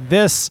like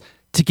this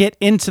to get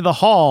into the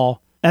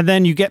hall, and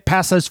then you get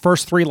past those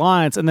first 3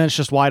 lines, and then it's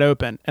just wide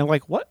open. And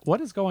like,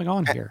 what is going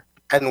on here?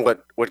 And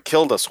what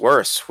killed us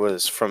worse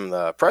was from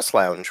the press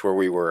lounge where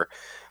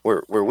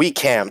we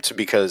camped,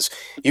 because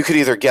you could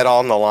either get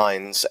on the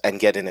lines and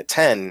get in at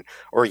 10,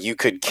 or you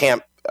could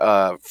camp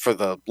for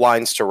the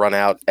lines to run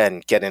out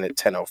and get in at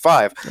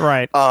 10:05.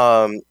 Right.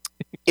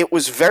 It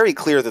was very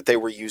clear that they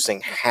were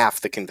using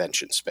half the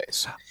convention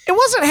space. It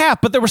wasn't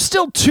half, but there were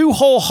still 2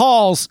 whole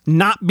halls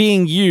not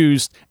being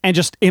used and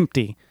just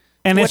empty.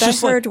 And what it's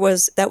just I heard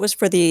was that was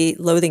for the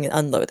loading and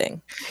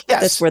unloading.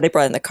 Yes. That's where they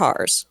brought in the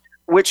cars.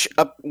 Which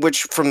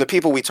from the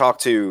people we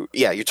talked to,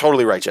 yeah, you're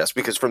totally right, Jess,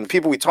 because from the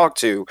people we talked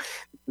to,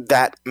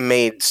 that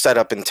made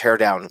setup and tear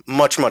down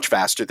much, much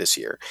faster this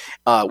year,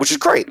 which is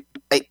great.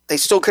 They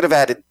still could have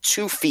added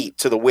 2 feet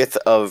to the width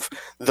of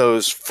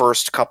those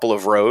first couple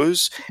of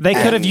rows. They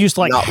could have used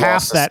like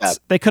half that.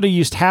 They could have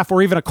used half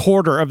or even a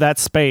quarter of that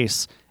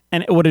space,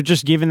 and it would have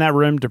just given that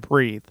room to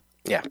breathe.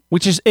 Yeah,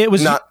 it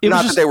was not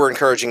that they were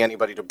encouraging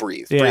anybody to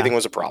breathe. Yeah. Breathing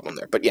was a problem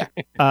there, but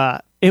yeah.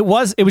 It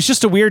was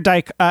just a weird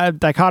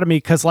dichotomy,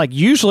 because like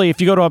usually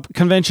if you go to a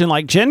convention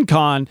like Gen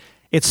Con,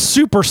 it's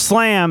super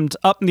slammed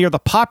up near the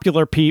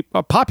popular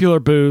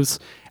booths,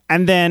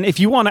 and then if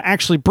you want to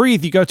actually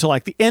breathe, you go to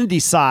like the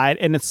indie side,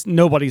 and it's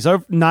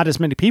not as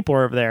many people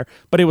are over there.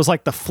 But it was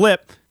like the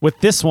flip with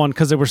this one,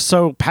 because they were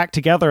so packed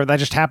together. That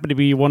just happened to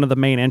be one of the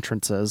main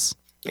entrances.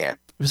 Yeah,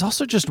 it was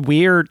also just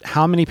weird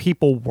how many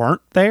people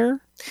weren't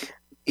there.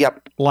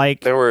 Yep.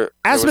 Like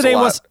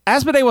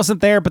Asmodee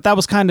wasn't there, but that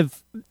was kind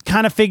of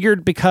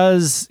figured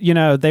because,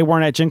 they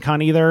weren't at Gen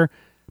Con either.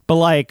 But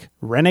like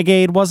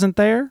Renegade wasn't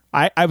there.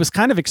 I was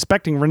kind of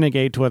expecting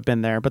Renegade to have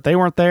been there, but they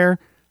weren't there.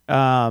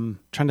 Trying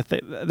to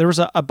think, there was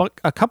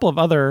a couple of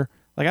other,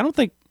 like, I don't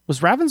think, was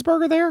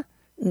Ravensburger there?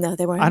 No,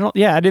 they weren't.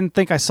 I didn't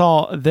think I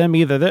saw them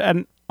either.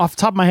 And off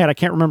the top of my head, I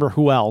can't remember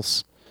who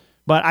else.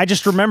 But I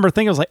just remember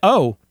thinking, I was like,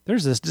 oh,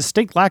 there's this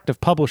distinct lack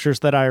of publishers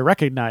that I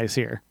recognize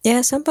here.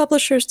 Yeah, some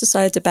publishers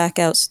decided to back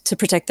out to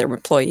protect their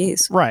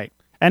employees. Right.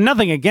 And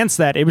nothing against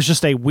that. It was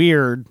just a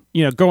weird,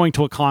 going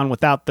to a con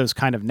without those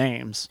kind of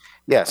names.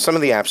 Yeah, some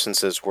of the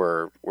absences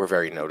were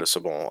very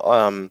noticeable.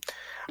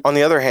 On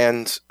the other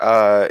hand,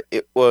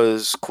 it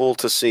was cool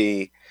to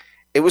see.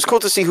 It was cool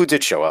to see who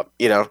did show up.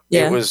 Yeah.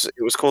 It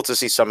was cool to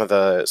see some of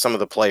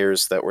the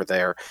players that were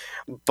there.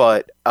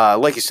 But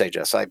like you say,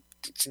 Jess, I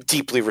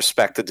deeply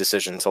respect the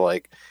decision to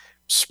like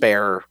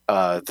spare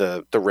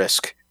the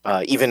risk,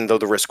 even though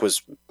the risk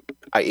was,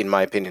 in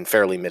my opinion,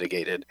 fairly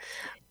mitigated.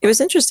 It was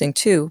interesting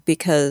too,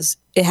 because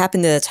it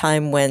happened at a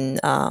time when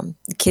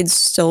kids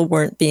still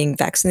weren't being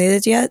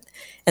vaccinated yet,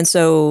 and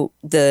so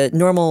the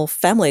normal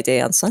family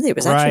day on Sunday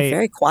was actually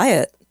very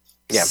quiet.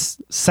 Yeah.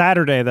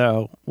 Saturday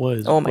though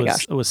was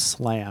gosh, it was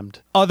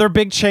slammed. Other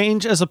big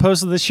change as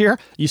opposed to this year,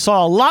 you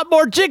saw a lot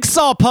more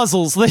jigsaw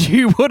puzzles than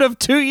you would have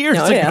 2 years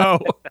ago.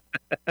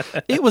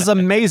 It was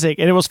amazing,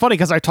 and it was funny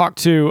because I talked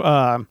to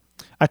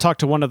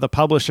one of the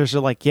publishers. They're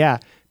like, yeah,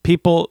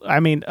 people. I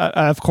mean,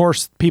 of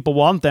course, people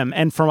want them,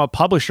 and from a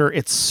publisher,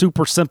 it's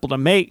super simple to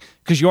make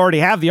because you already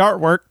have the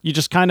artwork. You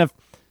just kind of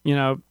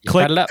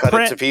click, cut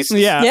it to pieces.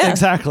 Yeah,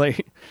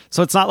 exactly.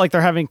 So it's not like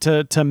they're having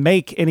to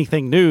make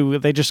anything new.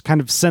 They just kind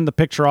of send the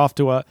picture off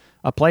to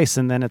a place,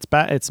 and then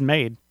it's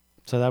made.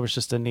 So that was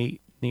just a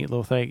neat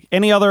little thing.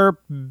 Any other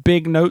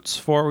big notes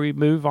before we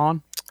move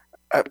on?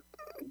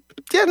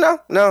 Yeah,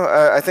 no.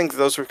 I think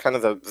those were kind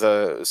of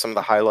the some of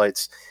the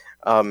highlights.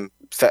 I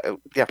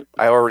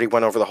already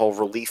went over the whole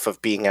relief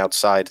of being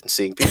outside and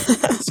seeing people.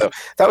 So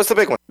that was the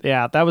big one.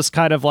 Yeah, that was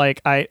kind of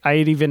like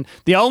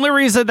the only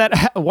reason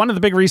that one of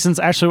the big reasons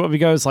actually what we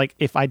go is like,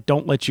 if I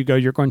don't let you go,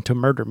 you're going to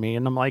murder me.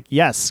 And I'm like,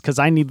 yes, because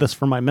I need this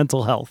for my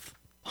mental health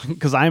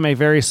because I'm a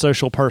very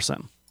social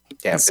person.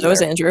 Yeah, so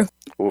is Andrew.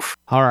 Oof.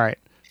 All right.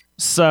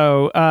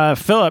 So,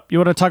 Philip, you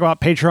want to talk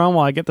about Patreon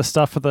while I get the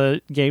stuff for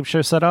the game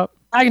show set up?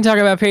 I can talk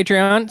about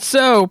Patreon.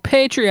 So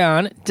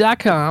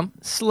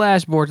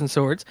patreon.com/boards and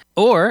swords.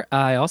 Or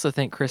I also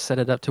think Chris set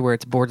it up to where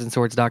it's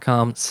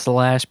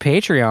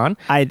boardsandSwords.com/Patreon.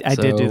 I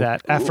did do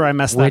that after I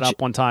messed that up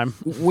one time.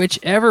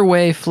 Whichever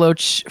way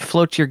floats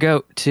your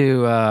goat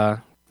to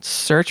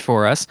search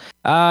for us.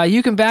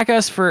 You can back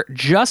us for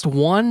just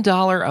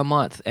 $1 a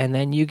month, and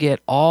then you get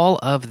all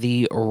of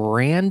the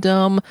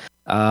random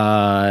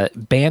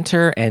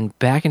banter and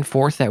back and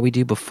forth that we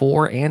do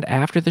before and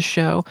after the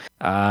show.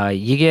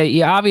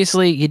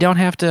 Obviously you don't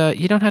have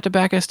to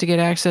back us to get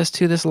access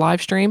to this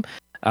live stream.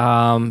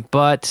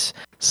 But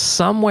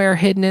somewhere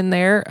hidden in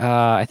there,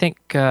 I think,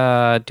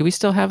 do we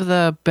still have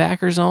the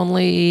backers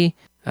only?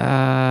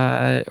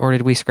 Or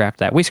did we scrap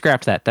that? We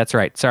scrapped that. That's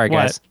right. Sorry,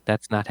 guys.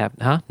 That's not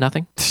happening. Huh?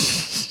 Nothing?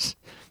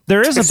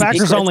 There is a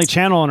backers only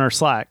channel in our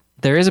Slack.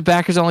 There is a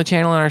backers only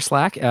channel in our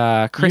Slack.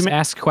 Chris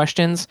asks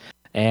questions,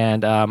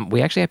 and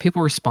we actually have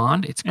people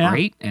respond. It's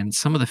great. And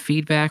some of the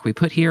feedback we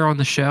put here on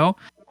the show.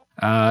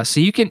 So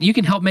you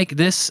can help make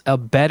this a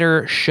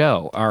better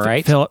show. All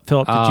right. Philip,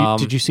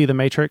 did you see The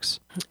Matrix?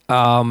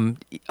 Bro,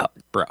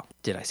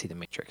 did I see The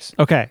Matrix?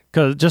 Okay.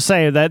 Cause just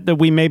say that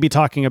we may be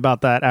talking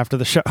about that after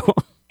the show.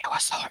 It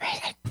was so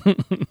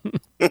amazing.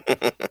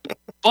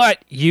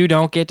 But you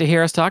don't get to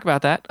hear us talk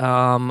about that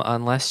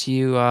unless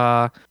you,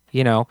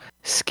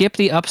 skip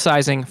the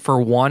upsizing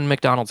for one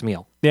McDonald's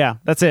meal. Yeah,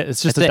 that's it.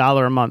 It's just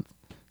 $1 a month.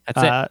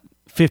 That's it.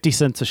 50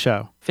 cents a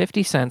show.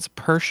 50 cents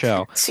per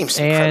show. Seems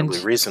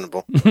incredibly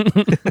reasonable.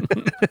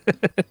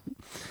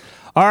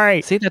 All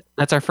right. See,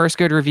 that's our first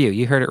good review.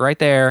 You heard it right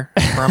there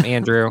from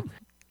Andrew.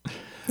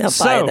 They'll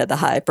buy it at the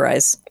high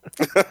price.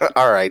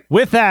 All right.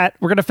 With that,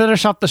 we're going to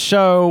finish off the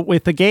show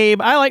with the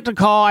game I like to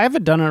call, I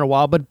haven't done it in a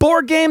while, but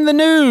Board Game the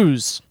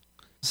News.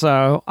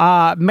 So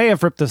I may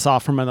have ripped this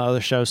off from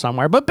another show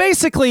somewhere. But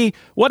basically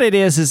what it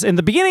is in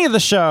the beginning of the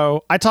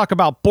show, I talk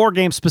about board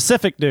game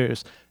specific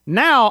news.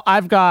 Now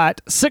I've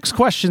got 6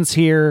 questions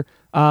here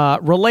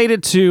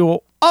related to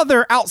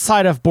other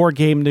outside of board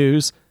game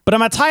news, but I'm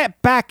going to tie it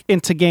back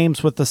into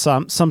games with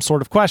some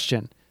sort of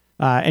question.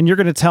 And you're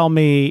going to tell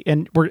me,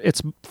 and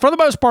it's for the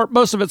most part,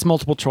 most of it's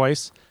multiple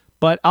choice,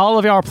 but all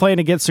of y'all are playing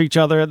against each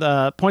other.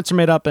 The points are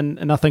made up and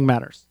nothing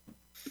matters.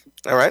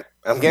 All right.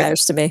 I'm getting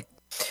Matters to me.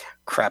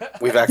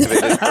 Crap. We've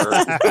activated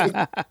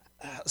her.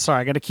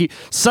 Sorry, I got to keep.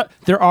 So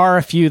there are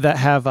a few that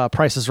have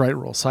Price is Right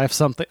rules, so I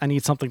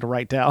need something to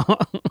write down.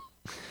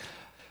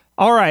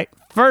 All right.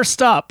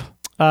 First up,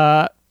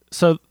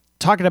 so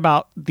talking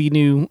about the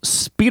new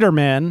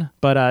Spider-Man,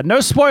 but no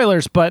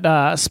spoilers,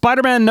 but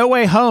Spider-Man No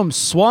Way Home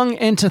swung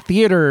into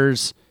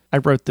theaters. I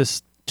wrote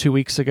this 2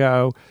 weeks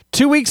ago.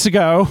 2 weeks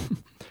ago,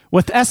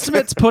 with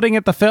estimates putting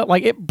it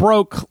it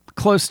broke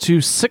close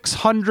to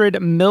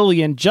 600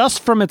 million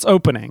just from its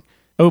opening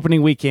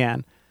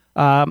weekend.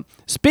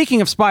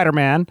 Speaking of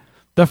Spider-Man,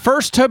 the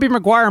first Tobey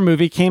Maguire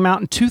movie came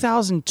out in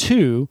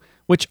 2002,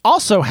 which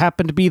also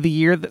happened to be the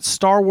year that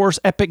Star Wars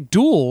Epic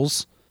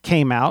Duels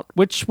came out,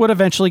 which would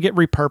eventually get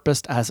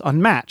repurposed as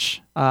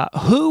Unmatched.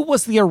 Who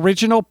was the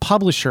original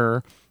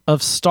publisher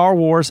of Star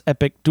Wars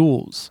Epic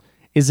Duels?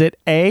 Is it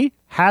A,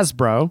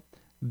 Hasbro,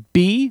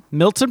 B,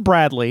 Milton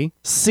Bradley,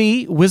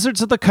 C,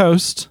 Wizards of the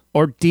Coast,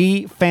 or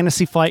D,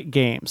 Fantasy Flight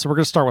Games? So we're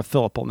going to start with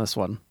Philip on this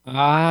one.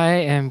 I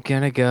am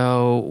going to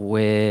go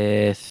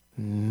with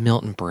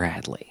Milton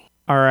Bradley.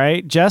 All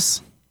right.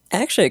 Jess?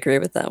 I actually agree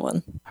with that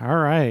one. All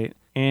right.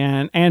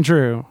 And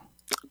Andrew?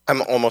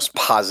 I'm almost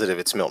positive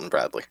it's Milton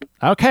Bradley.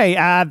 Okay.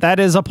 That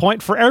is a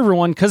point for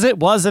everyone because it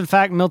was, in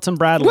fact, Milton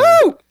Bradley.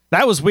 Woo!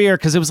 That was weird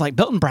because it was like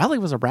Milton Bradley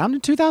was around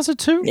in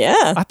 2002?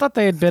 Yeah. I thought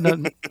they had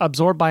been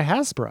absorbed by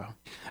Hasbro.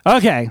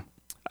 Okay.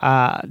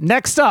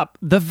 Next up,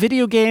 the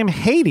video game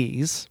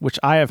Hades, which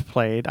I have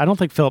played. I don't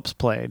think Philip's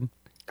played.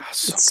 Oh,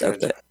 It's so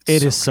good.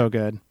 It is so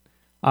good.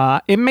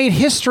 It made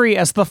history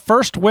as the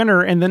first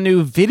winner in the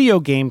new video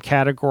game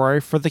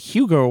category for the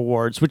Hugo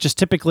Awards, which is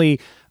typically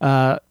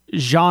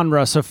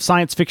genre, so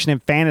science fiction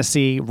and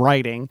fantasy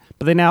writing.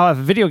 But they now have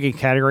a video game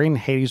category, and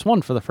Hades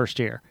won for the first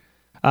year.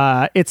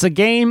 It's a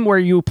game where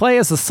you play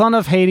as the son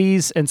of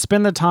Hades and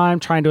spend the time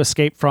trying to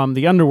escape from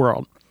the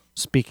underworld.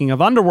 Speaking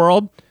of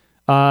underworld,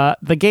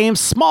 the game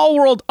Small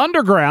World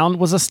Underground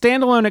was a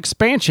standalone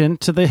expansion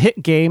to the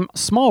hit game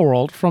Small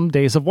World from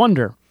Days of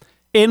Wonder.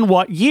 In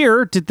what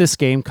year did this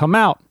game come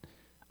out?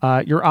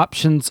 Your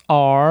options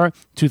are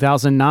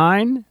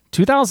 2009,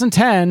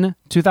 2010,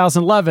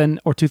 2011,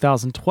 or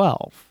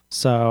 2012.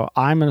 So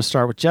I'm going to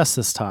start with Jess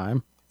this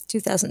time.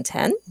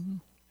 2010?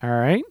 All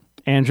right.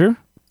 Andrew?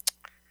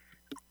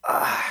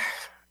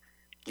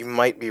 You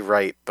might be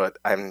right, but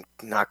I'm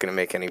not going to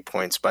make any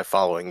points by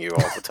following you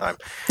all the time.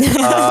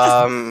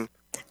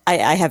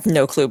 I have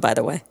no clue, by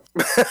the way.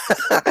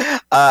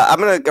 I'm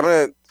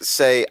gonna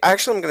say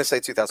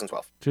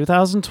 2012.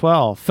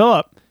 2012.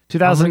 Philip, I'm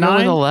 2009?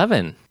 gonna go with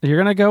 11. You're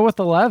going to go with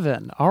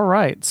 11. All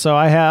right. So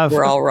I have...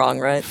 We're all wrong,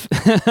 right?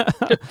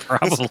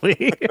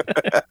 Probably.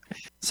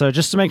 So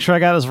just to make sure I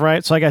got this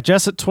right. So I got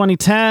Jess at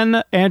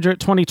 2010, Andrew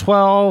at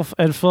 2012,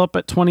 and Philip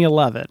at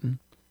 2011.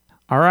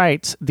 All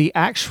right. The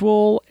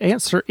actual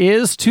answer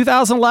is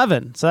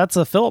 2011. So that's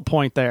a Philip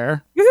point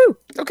there. Woohoo!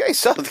 Okay,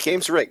 so the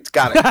game's rigged.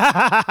 Got it.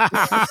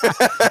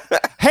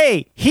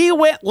 Hey, he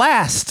went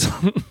last.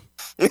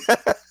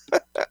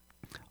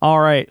 All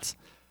right.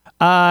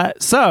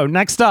 So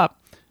next up,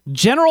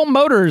 General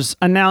Motors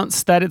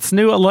announced that its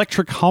new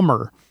electric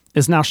Hummer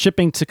is now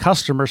shipping to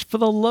customers for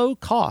the low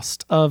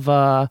cost of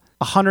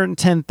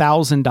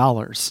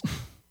 $110,000.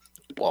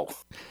 Whoa.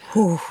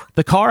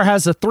 The car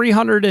has a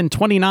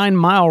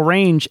 329-mile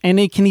range, and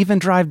it can even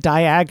drive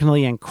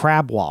diagonally and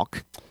crab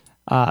walk.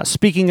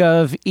 Speaking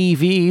of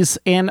EVs,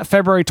 in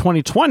February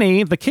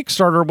 2020, the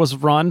Kickstarter was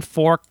run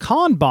for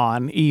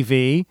Kanban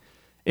EV,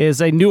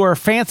 is a newer,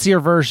 fancier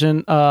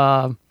version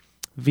of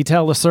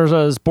Vital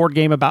Lacerda's board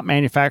game about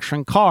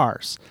manufacturing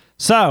cars.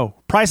 So,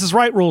 Price is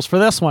Right rules for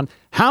this one.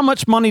 How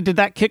much money did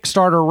that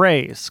Kickstarter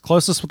raise?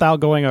 Closest without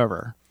going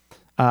over.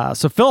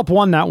 So Philip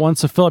won that one.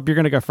 So Philip, you're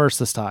going to go first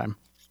this time.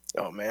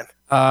 Oh, man.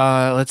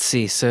 Let's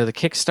see. So the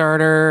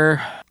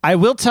Kickstarter, I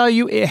will tell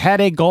you, it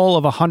had a goal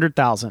of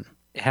 100,000.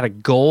 it had a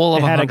goal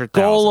of It had a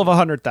 100,000. goal of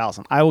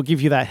 100,000. I will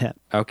give you that hint.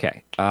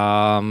 Okay.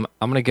 I'm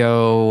gonna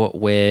go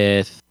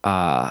with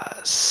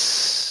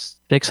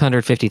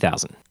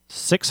 650,000.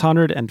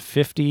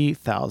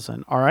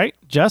 650,000. All right,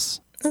 Jess.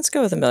 Let's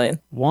go with $1 million.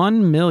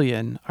 1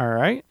 million. All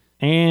right,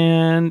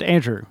 and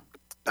Andrew.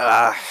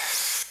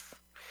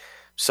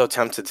 So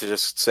tempted to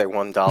just say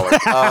 $1.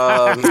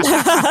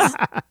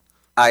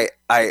 I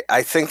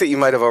think that you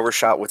might have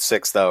overshot with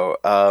 6 though.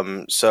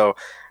 So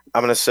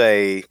I'm gonna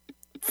say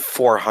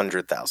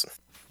 400,000.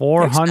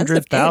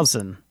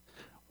 400,000.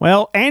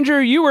 Well, Andrew,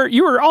 you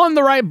were on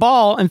the right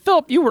ball, and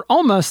Philip, you were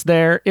almost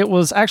there. It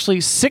was actually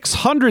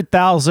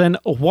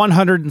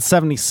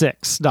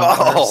 $600,176.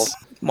 Oh,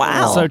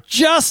 Wow. So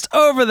just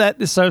over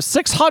that. So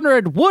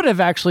 600 would have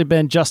actually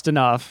been just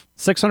enough.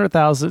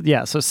 600,000.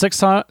 Yeah. So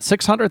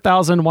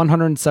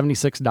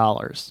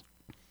 $600,176.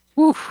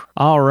 Oof.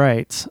 All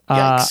right.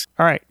 All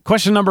right.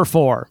 Question number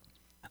 4.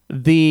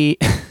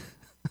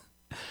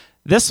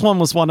 This one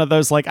was one of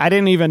those, like, I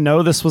didn't even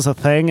know this was a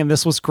thing, and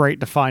this was great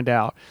to find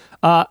out.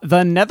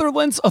 The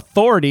Netherlands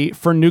Authority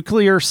for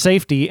Nuclear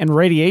Safety and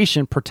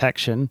Radiation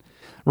Protection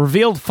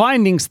revealed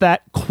findings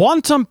that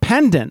quantum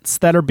pendants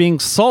that are being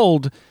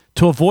sold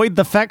to avoid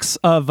the effects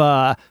of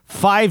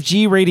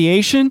 5G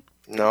radiation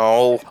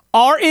no.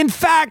 are in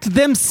fact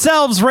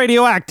themselves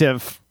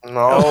radioactive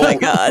No. Oh my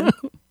God.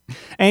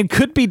 and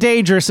could be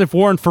dangerous if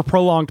worn for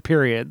prolonged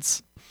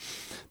periods.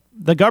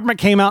 The government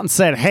came out and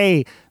said,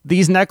 hey,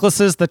 these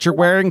necklaces that you're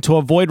wearing to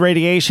avoid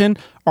radiation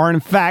are in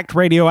fact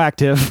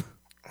radioactive.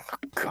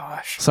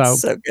 Gosh. So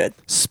good.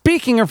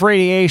 Speaking of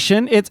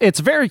radiation, it's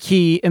very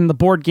key in the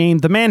board game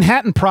The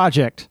Manhattan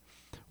Project,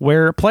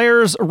 where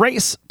players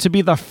race to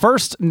be the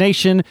first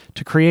nation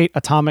to create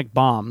atomic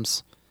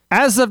bombs.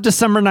 As of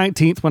December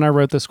 19th, when I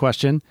wrote this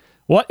question,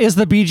 what is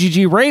the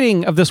BGG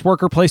rating of this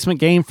worker placement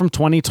game from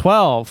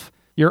 2012?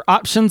 Your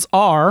options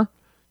are,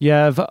 you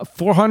have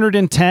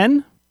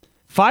 410,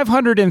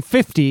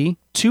 550,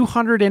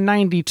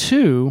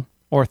 292,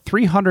 or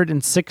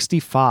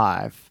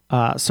 365.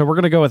 So we're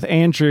going to go with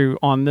Andrew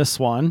on this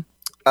one.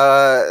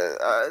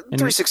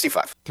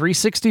 365.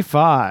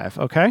 365.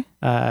 Okay.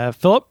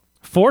 Philip,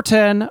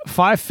 410,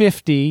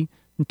 550,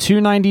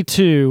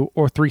 292,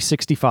 or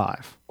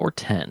 365. Or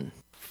 10.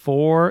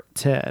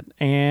 410.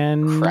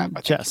 And Crap, I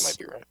think Jess.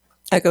 you might be right.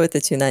 I go with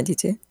the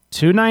 292.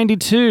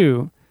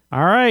 292.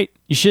 All right.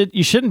 You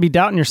shouldn't be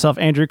doubting yourself,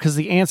 Andrew, because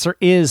the answer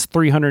is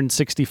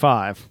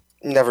 365.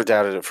 Never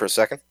doubted it for a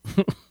second.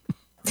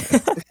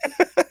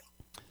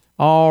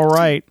 All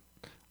right.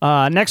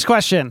 Next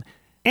question.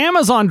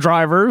 Amazon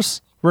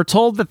drivers were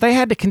told that they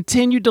had to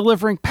continue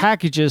delivering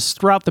packages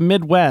throughout the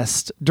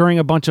Midwest during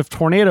a bunch of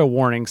tornado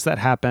warnings that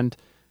happened.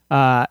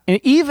 And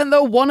even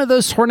though one of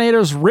those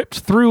tornadoes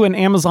ripped through an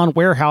Amazon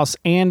warehouse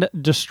and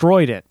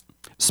destroyed it.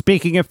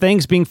 Speaking of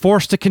things being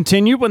forced to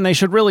continue when they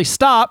should really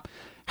stop,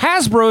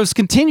 Hasbro's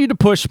continued to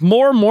push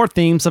more and more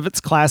themes of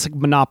its classic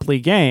Monopoly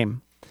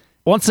game.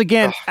 Once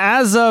again,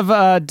 as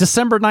of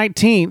December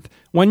 19th,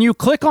 when you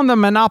click on the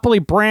Monopoly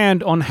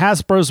brand on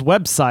Hasbro's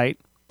website,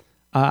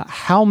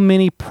 how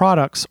many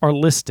products are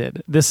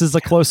listed? This is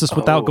the closest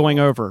without going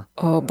over.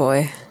 Oh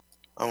boy.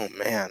 Oh,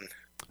 man.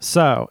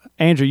 So,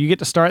 Andrew, you get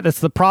to start. That's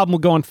the problem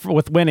with going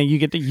with winning. You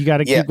got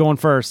to keep going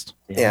first.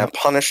 Yeah,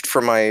 punished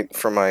for my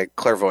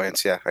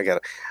clairvoyance. Yeah, I get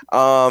it.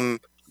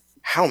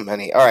 How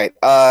many? All right.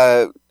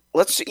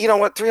 You know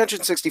what?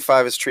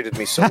 365 has treated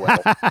me so well.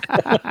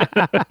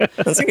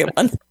 That's a good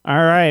one.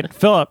 All right,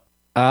 Philip.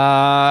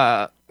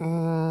 I'm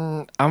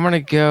going to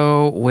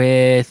go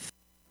with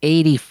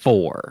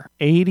 84.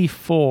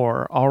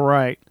 84. All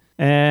right.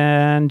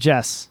 And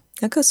Jess.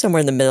 I'll go somewhere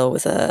in the middle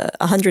with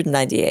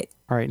 198.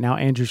 All right, now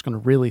Andrew's going to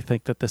really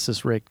think that this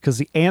is rigged because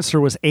the answer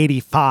was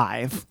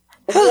 85.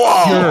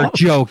 You're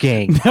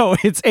joking. No,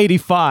 it's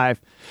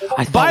 85.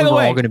 I thought By we the were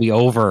way, all going to be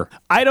over.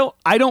 I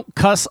don't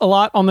cuss a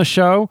lot on the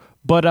show,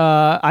 but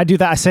I do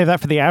that. I save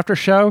that for the after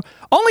show.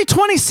 Only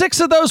 26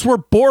 of those were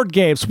board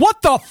games.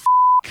 What the f***?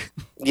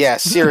 Yeah,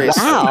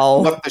 seriously.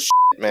 Wow. What the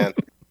shit, man?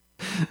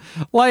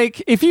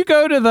 Like if you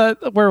go to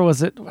where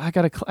was it? I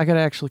gotta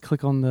actually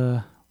click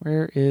on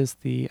where is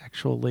the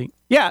actual link?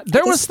 Yeah,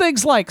 there was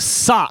things like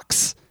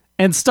socks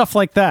and stuff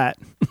like that.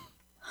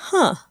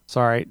 Huh.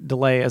 Sorry,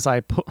 delay as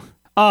I put.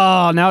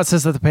 Oh, now it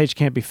says that the page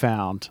can't be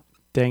found.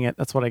 Dang it,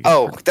 that's what I get.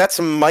 Oh, that's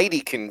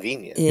mighty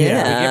convenient.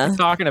 Yeah. We're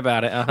talking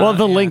about it. Well,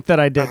 the link that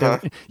I did.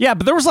 Yeah,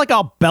 but there was like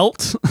a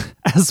belt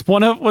as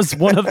one of who's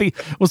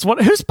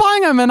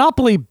buying a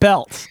Monopoly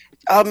belt?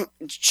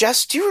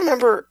 Jess, do you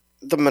remember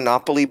the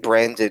Monopoly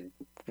branded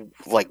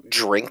like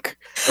drink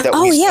that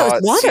Oh, we yeah, saw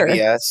with water. at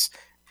CVS?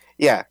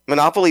 Yeah,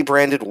 Monopoly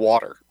branded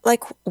water.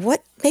 Like,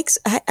 what makes...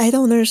 I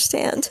don't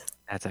understand.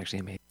 That's actually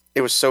amazing.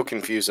 It was so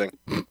confusing.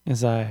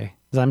 As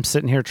I'm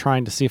sitting here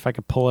trying to see if I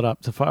could pull it up.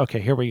 Okay,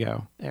 here we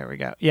go. There we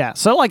go. Yeah,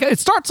 so like it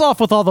starts off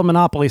with all the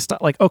Monopoly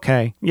stuff. Like,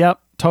 okay, yep,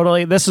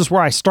 totally. This is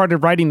where I started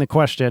writing the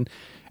question.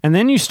 And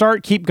then you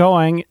keep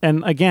going.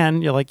 And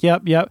again, you're like,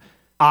 yep.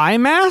 Eye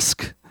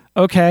mask?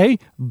 Okay.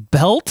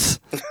 Belt?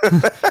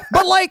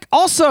 But like,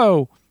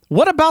 also,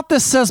 what about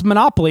this says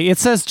Monopoly? It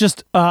says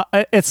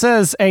it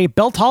says a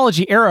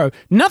Beltology arrow.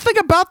 Nothing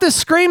about this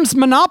screams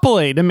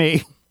Monopoly to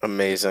me.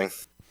 Amazing.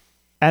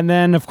 And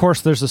then, of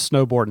course, there's a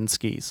snowboard and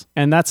skis,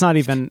 and that's not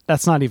even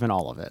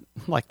all of it.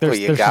 Like there's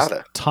just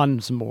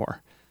tons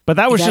more. But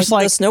that was just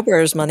like the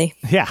snowboarders' money.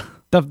 Yeah,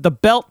 the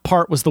belt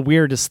part was the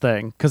weirdest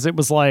thing because it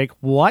was like,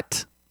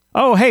 what?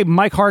 Oh, hey,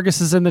 Mike Hargis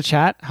is in the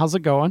chat. How's it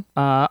going?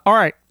 All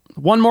right,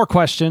 one more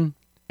question,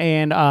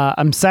 and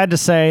I'm sad to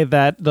say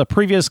that the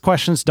previous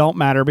questions don't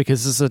matter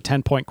because this is a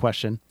 10-point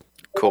question.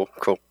 Cool.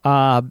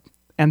 And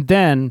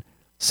then,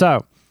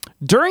 so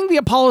during the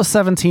Apollo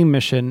 17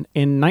 mission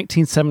in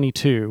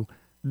 1972.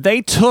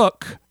 They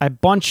took a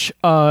bunch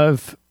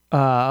of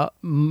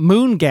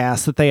moon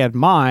gas that they had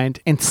mined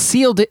and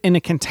sealed it in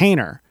a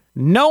container,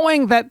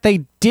 knowing that they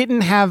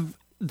didn't have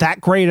that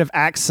great of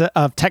access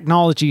of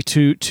technology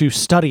to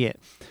study it.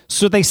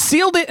 So they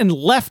sealed it and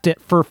left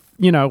it for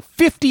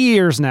 50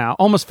 years now,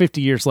 almost 50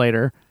 years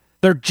later.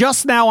 They're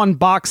just now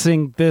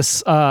unboxing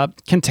this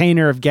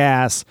container of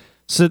gas,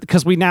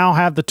 because we now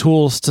have the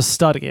tools to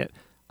study it.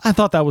 I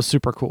thought that was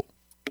super cool.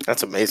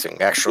 That's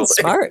amazing, actually.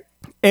 That's smart.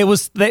 It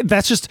was.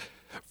 That's just.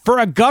 For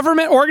a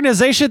government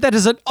organization, that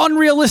is an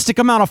unrealistic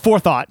amount of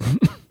forethought.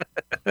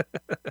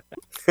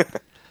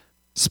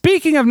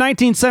 Speaking of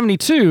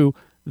 1972,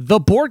 the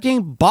board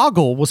game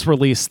Boggle was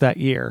released that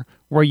year,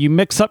 where you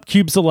mix up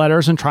cubes of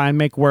letters and try and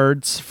make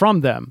words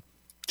from them.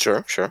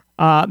 Sure.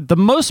 The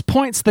most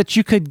points that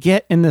you could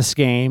get in this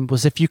game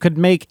was if you could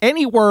make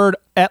any word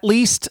at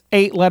least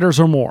 8 letters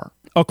or more.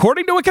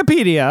 According to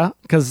Wikipedia,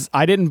 because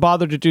I didn't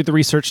bother to do the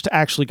research to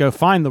actually go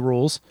find the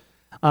rules,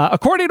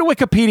 according to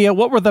Wikipedia,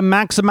 what were the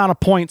max amount of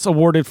points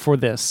awarded for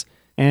this?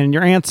 And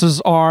your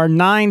answers are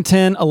 9,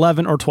 10,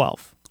 11, or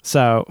 12.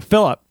 So,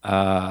 Philip.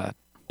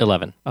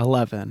 11.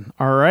 11.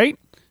 All right.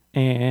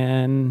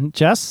 And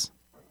Jess?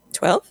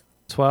 12.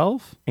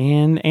 12.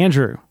 And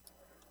Andrew?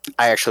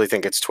 I actually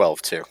think it's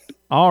 12, too.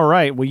 All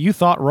right. Well, you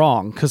thought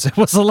wrong, because it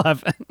was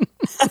 11.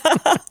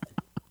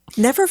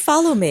 Never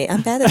follow me.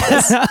 I'm bad at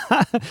this.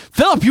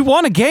 Philip, you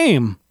won a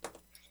game.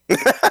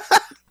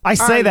 I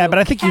say that, but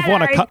I think you've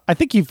won I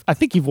think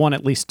you've won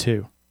at least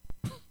 2.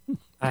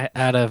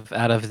 Out of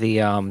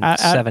the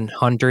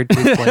 700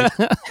 we played.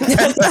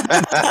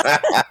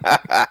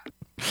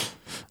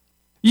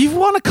 You've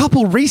won a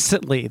couple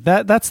recently.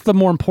 That's the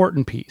more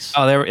important piece.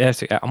 Oh,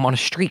 I'm on a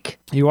streak.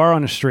 You are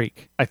on a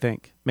streak, I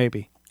think.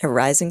 Maybe. A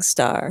rising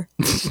star.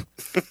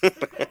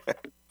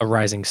 A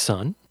rising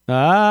sun.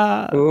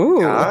 Ooh.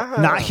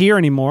 Not here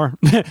anymore.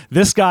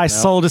 This guy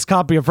sold his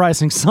copy of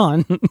Rising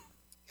Sun.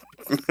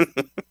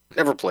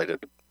 Never played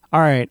it. All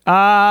right.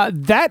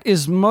 That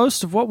is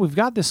most of what we've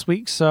got this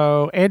week.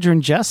 So, Andrew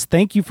and Jess,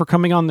 thank you for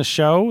coming on the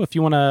show. If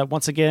you want to,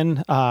 once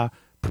again,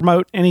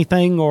 promote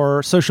anything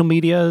or social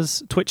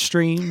medias, Twitch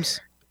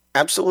streams.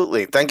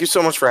 Absolutely. Thank you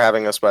so much for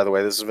having us, by the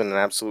way. This has been an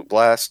absolute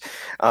blast.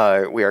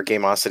 We are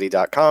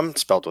Gameosity.com,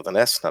 spelled with an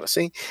S, not a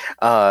C.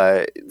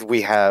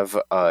 We have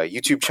a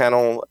YouTube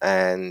channel,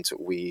 and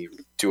we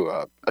do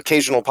an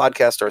occasional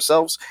podcast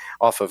ourselves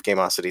off of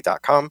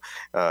Gameosity.com.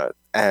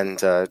 And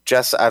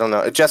Jess, I don't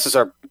know. Jess is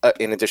our,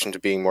 in addition to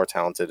being more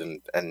talented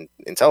and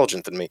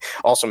intelligent than me,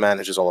 also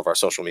manages all of our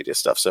social media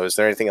stuff. So is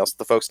there anything else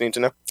the folks need to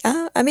know?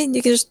 I mean,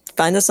 you can just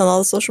find us on all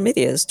the social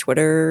medias,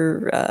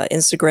 Twitter,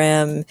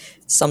 Instagram,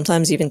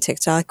 sometimes even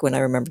TikTok when I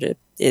remembered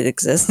it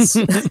exists.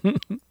 You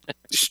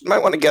might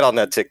want to get on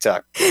that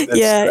TikTok.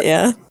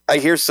 Yeah. I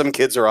hear some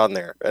kids are on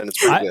there, and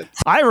it's pretty good.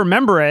 I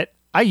remember it.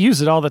 I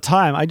use it all the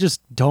time. I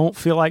just don't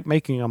feel like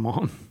making them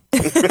on.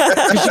 You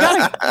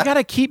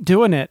gotta keep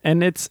doing it,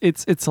 and it's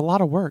a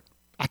lot of work.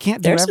 I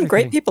can't do There's everything. some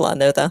great people on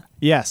there, though.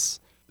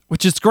 Yes,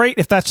 which is great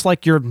if that's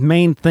like your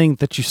main thing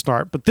that you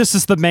start. But this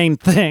is the main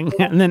thing,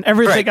 and then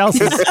everything else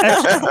is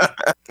extra.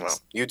 Well,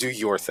 you do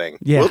your thing.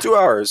 Yeah. We'll do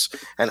ours,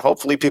 and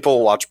hopefully people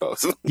will watch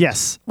both.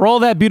 Yes, roll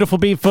that beautiful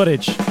beat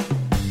footage.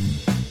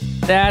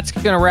 That's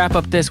going to wrap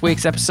up this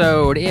week's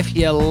episode. If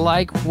you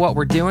like what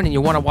we're doing and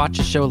you want to watch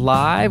the show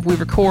live, we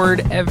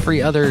record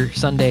every other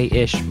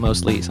Sunday-ish,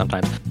 mostly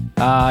sometimes.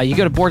 You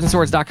go to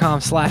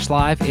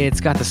boardsandswords.com/live. It's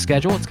got the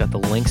schedule. It's got the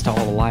links to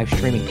all the live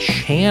streaming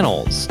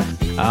channels.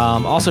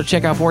 Also,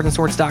 check out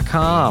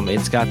boardsandswords.com.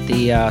 It's got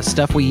the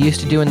stuff we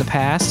used to do in the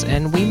past,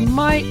 and we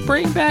might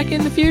bring back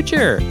in the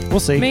future. We'll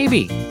see.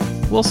 Maybe.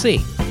 We'll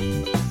see.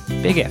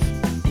 Big if.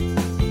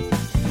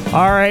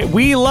 All right.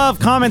 We love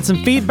comments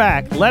and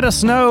feedback. Let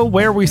us know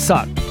where we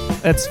suck.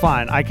 It's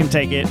fine. I can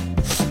take it.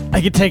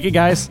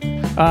 Guys.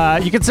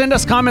 You can send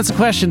us comments and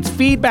questions.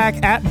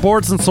 Feedback at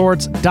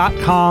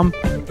boardsandswords.com.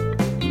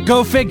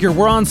 Go figure.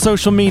 We're on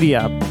social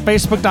media.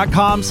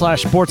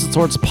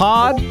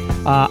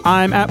 Facebook.com/boardsandswordspod.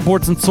 I'm at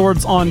Boards and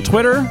Swords on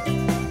Twitter.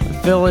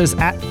 Phil is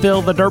at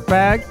Phil the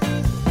Dirtbag.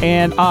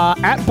 And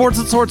at Boards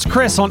and Swords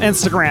Chris on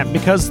Instagram,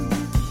 because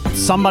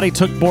somebody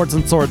took Boards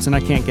and Swords and I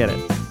can't get it.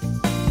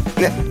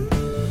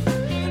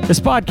 This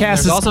podcast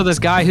There's is also this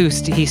guy who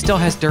he still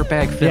has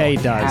Dirtbag Phil. Yeah, he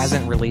does.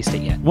 Hasn't released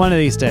it yet. one of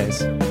these days.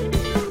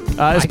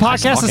 This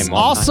podcast is him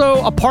all the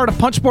also a part of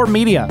Punchboard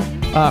Media.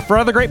 For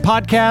other great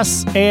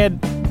podcasts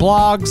and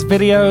blogs,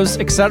 videos,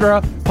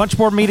 etc.,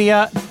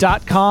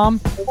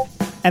 punchboardmedia.com.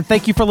 And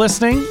thank you for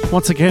listening.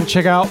 Once again,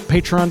 check out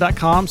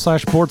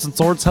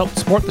patreon.com/boardsandswords. Help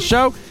support the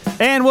show.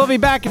 And we'll be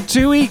back in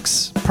 2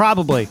 weeks,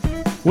 probably,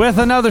 with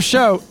another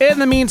show. In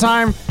the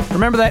meantime,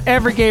 remember that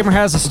every gamer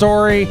has a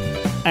story.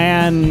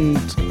 And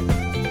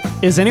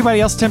is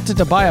anybody else tempted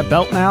to buy a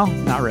belt now?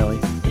 Not really.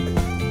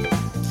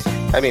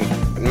 I mean,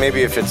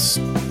 maybe if it's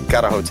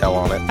got a hotel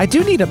on it. I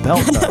do need a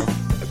belt, though.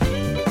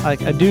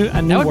 Like, I do.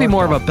 That would be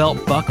more of a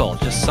belt buckle,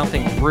 just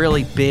something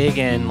really big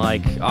and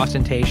like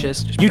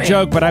ostentatious. Just You bam.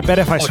 joke, but I bet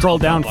if I scroll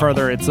down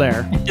further, it's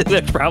there.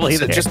 That's probably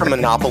there. Just a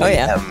Monopoly Oh,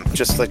 yeah. M.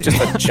 Just a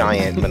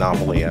giant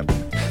Monopoly M.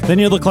 Then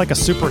you look like a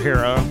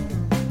superhero.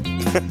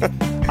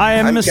 I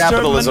am I'm Mr.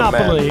 Capitalism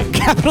Monopoly.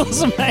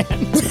 Capitalism Man.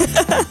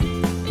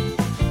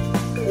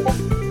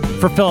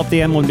 For Philip,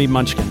 the end would be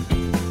Munchkin.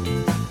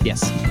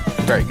 Yes.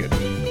 Very good.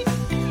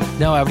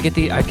 No, I'd get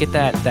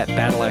that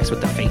battle axe with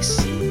the face.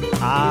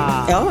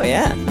 Ah. Oh,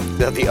 yeah.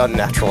 The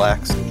unnatural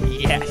axe.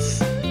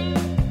 Yes.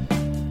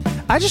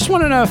 I just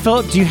want to know,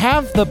 Philip, do you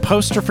have the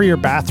poster for your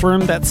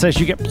bathroom that says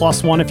you get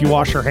 +1 if you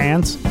wash your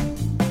hands?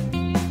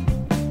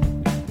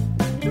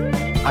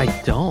 I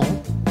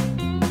don't.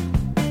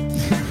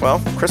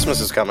 Well, Christmas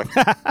is coming.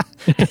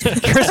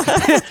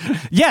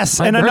 Yes,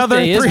 My and another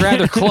birthday is 3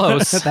 rather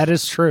close. That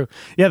is true.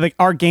 Yeah,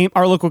 our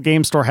local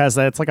game store has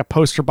that. It's like a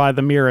poster by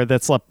the mirror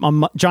that's like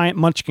a giant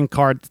Munchkin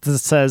card that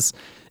says,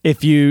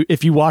 if you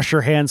wash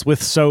your hands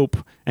with soap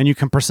and you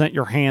can present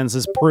your hands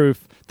as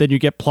proof, then you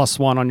get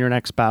 +1 on your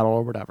next battle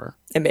or whatever.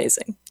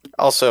 Amazing.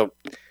 Also,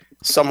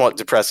 somewhat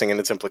depressing in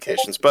its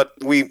implications, but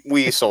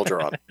we soldier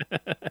on.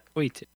 We too.